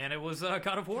 and it was God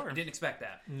of War. I didn't expect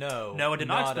that. No. No, I did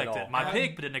not at expect all. it. My I-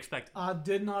 pick, but didn't expect it. I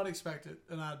did not expect it,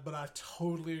 but I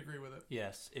totally agree with it.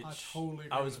 Yes. I totally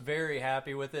agree I was with it. very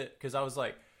happy with it because I was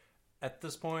like, at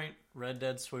this point, Red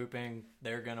Dead swooping,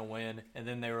 they're going to win. And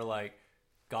then they were like,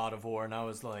 God of War. And I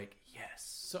was like, yes.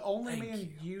 So only me Thank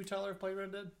and you, Tyler, have played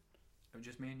Red Dead. It was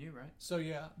just me and you, right? So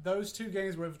yeah, those two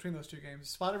games were between those two games.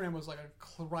 Spider-Man was like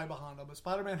right behind them, but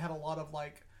Spider-Man had a lot of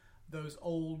like those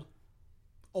old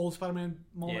Spider-Man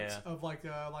moments Yeah. of like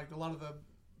a lot of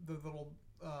the little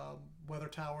weather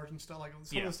towers and stuff. Like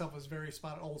some of the stuff was very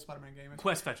old Spider-Man game.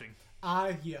 Quest fetching.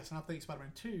 Yes, and I think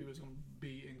Spider-Man 2 is going to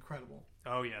be incredible.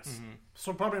 Oh yes. Mm-hmm.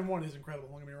 So Spider-Man 1 is incredible.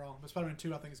 Don't get me wrong, but Spider-Man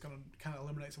 2 I think is going to kind of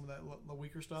eliminate some of that the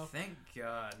weaker stuff. Thank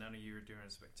God none of you are doing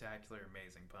spectacular,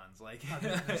 amazing puns. Like,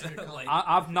 Like,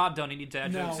 I've not done any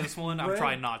dad jokes No, this one. I'm Red-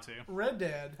 trying not to. Red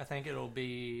Dead. I think it'll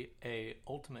be a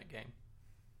ultimate game.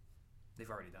 they've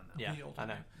already done that. Yeah, The I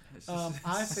know. ultimate.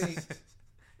 I think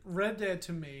Red Dead,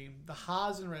 to me, the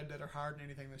highs in Red Dead are higher than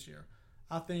anything this year.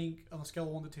 I think on a scale of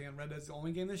 1 to 10, Red Dead's the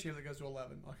only game this year that goes to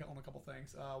 11 on a couple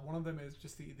things. One of them is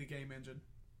just the game engine.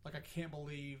 Like, I can't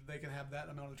believe they can have that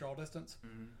amount of draw distance.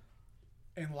 Mhm.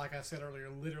 And like I said earlier,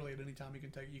 literally at any time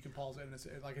you can pause it, and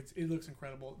it looks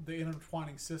incredible. The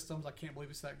intertwining systems, I can't believe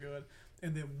it's that good.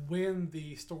 And then when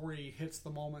the story hits the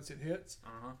moments it hits,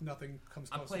 nothing comes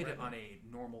I close. played to it Red on Dead.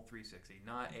 a normal 360,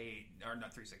 not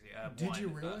 360. Did one. you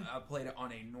really? I played it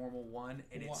on a normal one,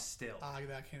 and Wow. it's still. I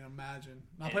can't imagine.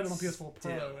 I played it on PS4 Pro,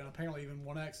 still- and apparently even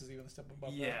 1X is even a step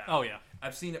above Yeah. that. Oh yeah.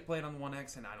 I've seen it played on the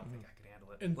 1X, and I don't think I could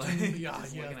handle it. And to Like, me,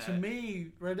 just looking at to it.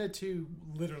 me, Red Dead 2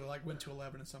 literally went to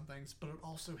 11 in some things, but it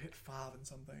also hit 5 in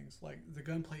some things. Like, the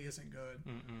gunplay isn't good.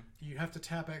 Mm-mm. You have to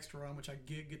tap extra run, which I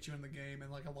get you in the game,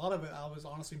 and like a lot of it, I was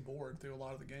honestly bored through a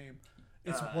lot of the game.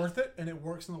 It's worth it, and it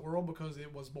works in the world because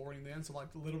it was boring then. So like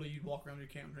literally, you'd walk around your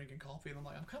camp drinking coffee, and I'm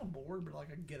like, I'm kind of bored, but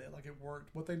like I get it. Like it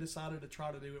worked. What they decided to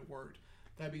try to do, it worked.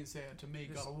 That being said, to me,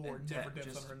 Just God of War never dips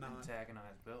just under a 9.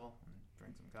 antagonize Bill and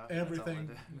drink some coffee. Everything,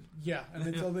 That's all I did. yeah, and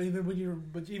then so even when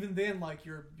but even then, like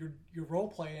you're role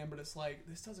playing, but it's like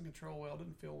this doesn't control well,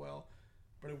 doesn't feel well,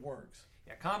 but it works.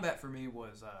 Yeah, combat for me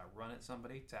was run at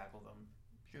somebody, tackle them,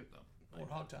 shoot them. Or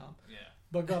hog time. Yeah.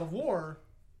 But God of War,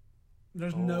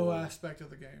 there's no aspect of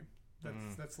the game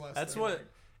that's less. That's than, what, like,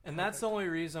 and that's the perfect. only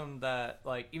reason that,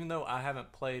 like, even though I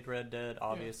haven't played Red Dead,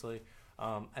 obviously,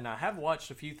 and I have watched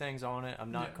a few things on it,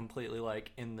 I'm not Yeah. completely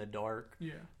like in the dark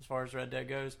Yeah. as far as Red Dead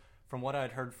goes. From what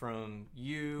I'd heard from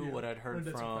you, Yeah, what I'd Red heard Dead's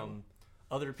incredible. from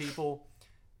other people,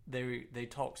 they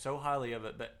talk so highly of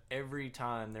it, but every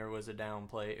time there was a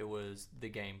downplay, it was the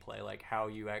gameplay, like how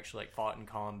you actually like fought in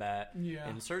combat Yeah.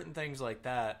 and certain things like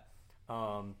that.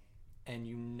 And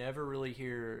you never really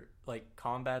hear, like,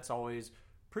 combat's always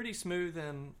pretty smooth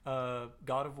in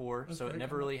God of War, That's so it very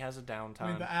never cool. really has a downtime. I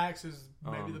mean, the axe is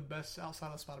maybe Um, the best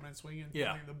outside of Spider-Man swinging.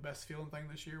 Yeah. I think the best feeling thing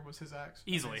this year was his axe.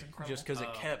 Easily. It's incredible. just because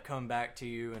it kept coming back to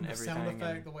you and the everything. sound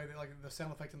effect, and- the way that like the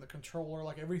sound effect and the controller,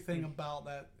 like everything about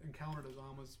that encounter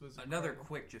design was Another incredible.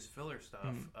 quick, just filler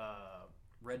stuff.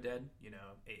 Red Dead, you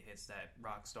know, it hits that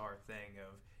Rockstar thing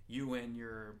of you and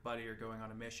your buddy are going on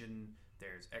a mission.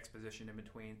 There's exposition in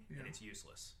between, Yeah. and it's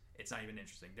useless. It's not even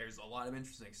interesting. There's a lot of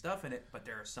interesting stuff in it, but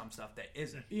there are some stuff that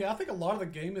isn't. Yeah, I think a lot of the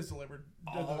game is delivered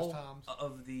at those All times.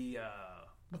 of the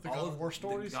But the all God of War the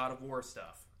stories? God of War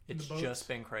stuff. it's the boats. just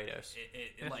been Kratos.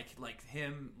 It like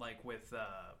him like with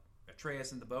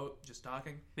Atreus in the boat just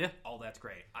talking. Yeah. all that's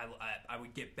great. I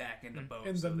would get back in the boat.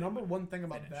 And so the they number would one thing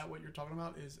about finish. that, what you're talking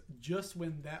about, is just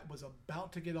when that was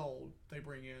about to get old, they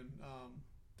bring in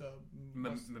the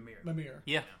Mimir.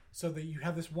 Yeah. So that you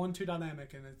have this 1-2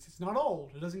 dynamic, and it's not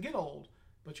old. It doesn't get old.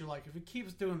 But you're like, if it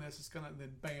keeps doing this, it's gonna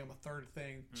then bam, a third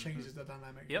thing changes the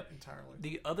dynamic Yep. entirely.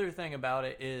 The other thing about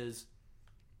it is,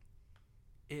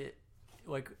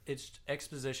 it's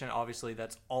exposition. Obviously,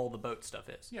 that's all the boat stuff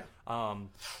is. Yeah.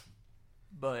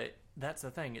 But that's the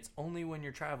thing. It's only when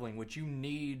you're traveling, which you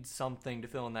need something to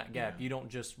fill in that gap. Yeah. You don't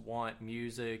just want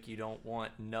music. You don't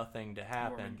want nothing to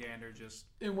happen. Jormungandr just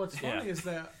And what's funny Yeah. is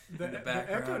that the background.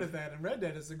 echo to that in Red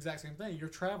Dead is the exact same thing. You're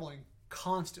traveling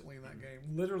constantly in that game.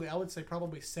 Literally, I would say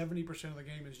probably 70% of the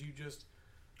game is you just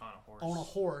on a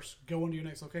horse. going to your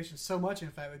next location. So much,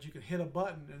 in fact, that you can hit a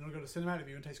button and it'll go to cinematic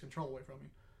view and takes control away from you.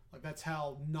 Like, that's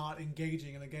how not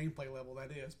engaging in a gameplay level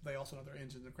that is. They also know their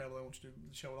engine's incredible. They want you to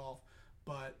show it off.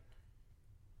 But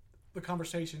the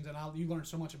conversations, and you learn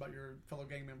so much about your fellow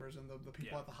gang members and the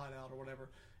people Yeah. at the hideout or whatever.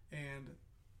 And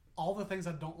all the things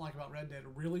I don't like about Red Dead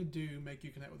really do make you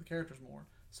connect with the characters more.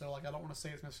 So, like, I don't want to say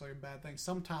it's necessarily a bad thing.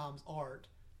 Sometimes art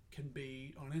can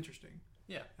be uninteresting,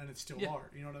 Yeah. and it's still Yeah.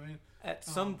 art. You know what I mean? At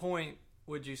some point,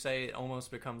 would you say it almost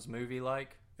becomes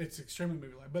movie-like? It's extremely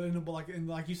movie-like. But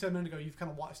like you said a minute ago, you've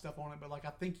kind of watched stuff on it. But like, I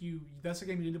think that's a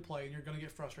game you need to play, and you're going to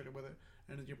get frustrated with it,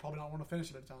 and you're probably not want to finish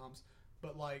it at times.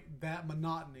 But like, that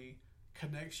monotony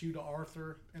connects you to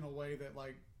Arthur in a way that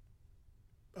like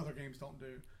other games don't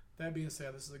do. That being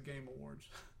said, this is a Game Awards.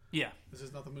 Yeah. This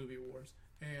is not the movie awards.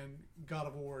 And God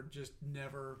of War just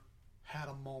never had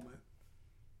a moment.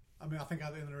 I mean, I think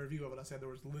in the review of it, I said there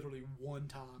was literally one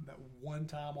time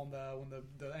on when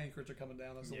the anchors are coming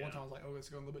down. That's the one Yeah. time I was like, oh, it's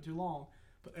going a little bit too long.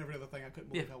 but every other thing I couldn't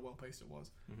believe Yeah. how well paced it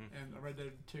was. Mhm. And Red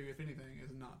Dead 2, if anything,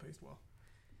 is not paced well.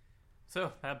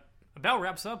 So that about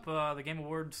wraps up the Game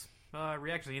Awards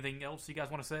reactions. Anything else you guys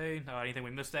want to say? Anything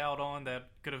we missed out on that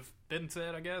could have been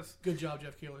said? I guess. Good job,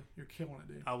 Jeff Keighley. You're killing it,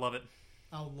 dude. I love it.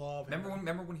 I love him.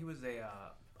 Remember when he was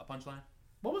a Punchline?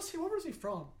 What was he? Where was he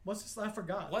from? What's his? I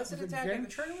forgot. Was it Attack Game? of the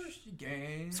Trailers?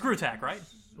 Game. Screw Attack, right?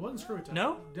 It wasn't Screw Attack.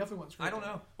 No? Definitely wasn't Screw I Attack. don't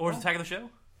know. Or is it Attack of the Show?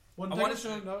 Wasn't I Attack wanna of the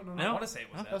Show? say- No. No? I want to say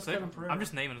it was that. That's See, Kevin Pereira. I'm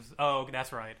just naming. Oh,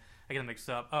 that's right. I get them mixed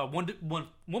up. One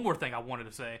more thing I wanted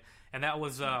to say, and that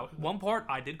was one part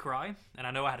I did cry, and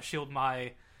I know I had to shield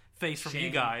my face from you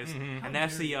Shame. guys, and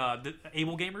that's the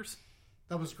Able Gamers.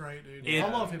 That was great, dude. Yeah. I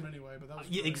love him anyway, but that was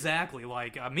Yeah, great. exactly.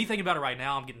 Like me thinking about it right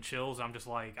now, I'm getting chills. I'm just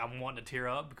like I'm wanting to tear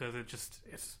up because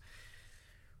it's.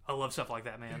 I love stuff like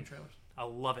that, man. Game trailers. I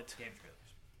love it. Game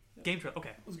trailers. Game trail. Okay.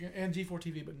 It was good. And G4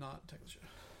 TV, but not Tech of the Show.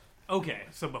 Okay.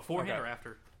 So beforehand Okay. or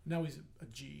after? Now he's a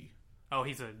G. Oh,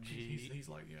 he's a G. He's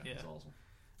like, yeah, he's awesome.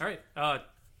 All right.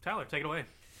 Tyler, take it away.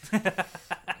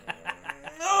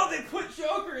 No, they put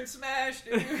Joker in Smash,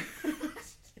 dude.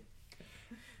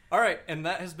 All right, and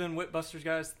that has been Whipbusters,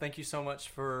 guys. Thank you so much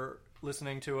for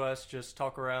listening to us just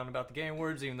talk around about the Game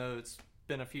Awards, even though it's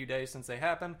been a few days since they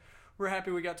happened. We're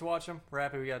happy we got to watch them. We're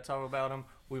happy we got to talk about them.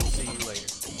 We will see you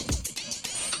later.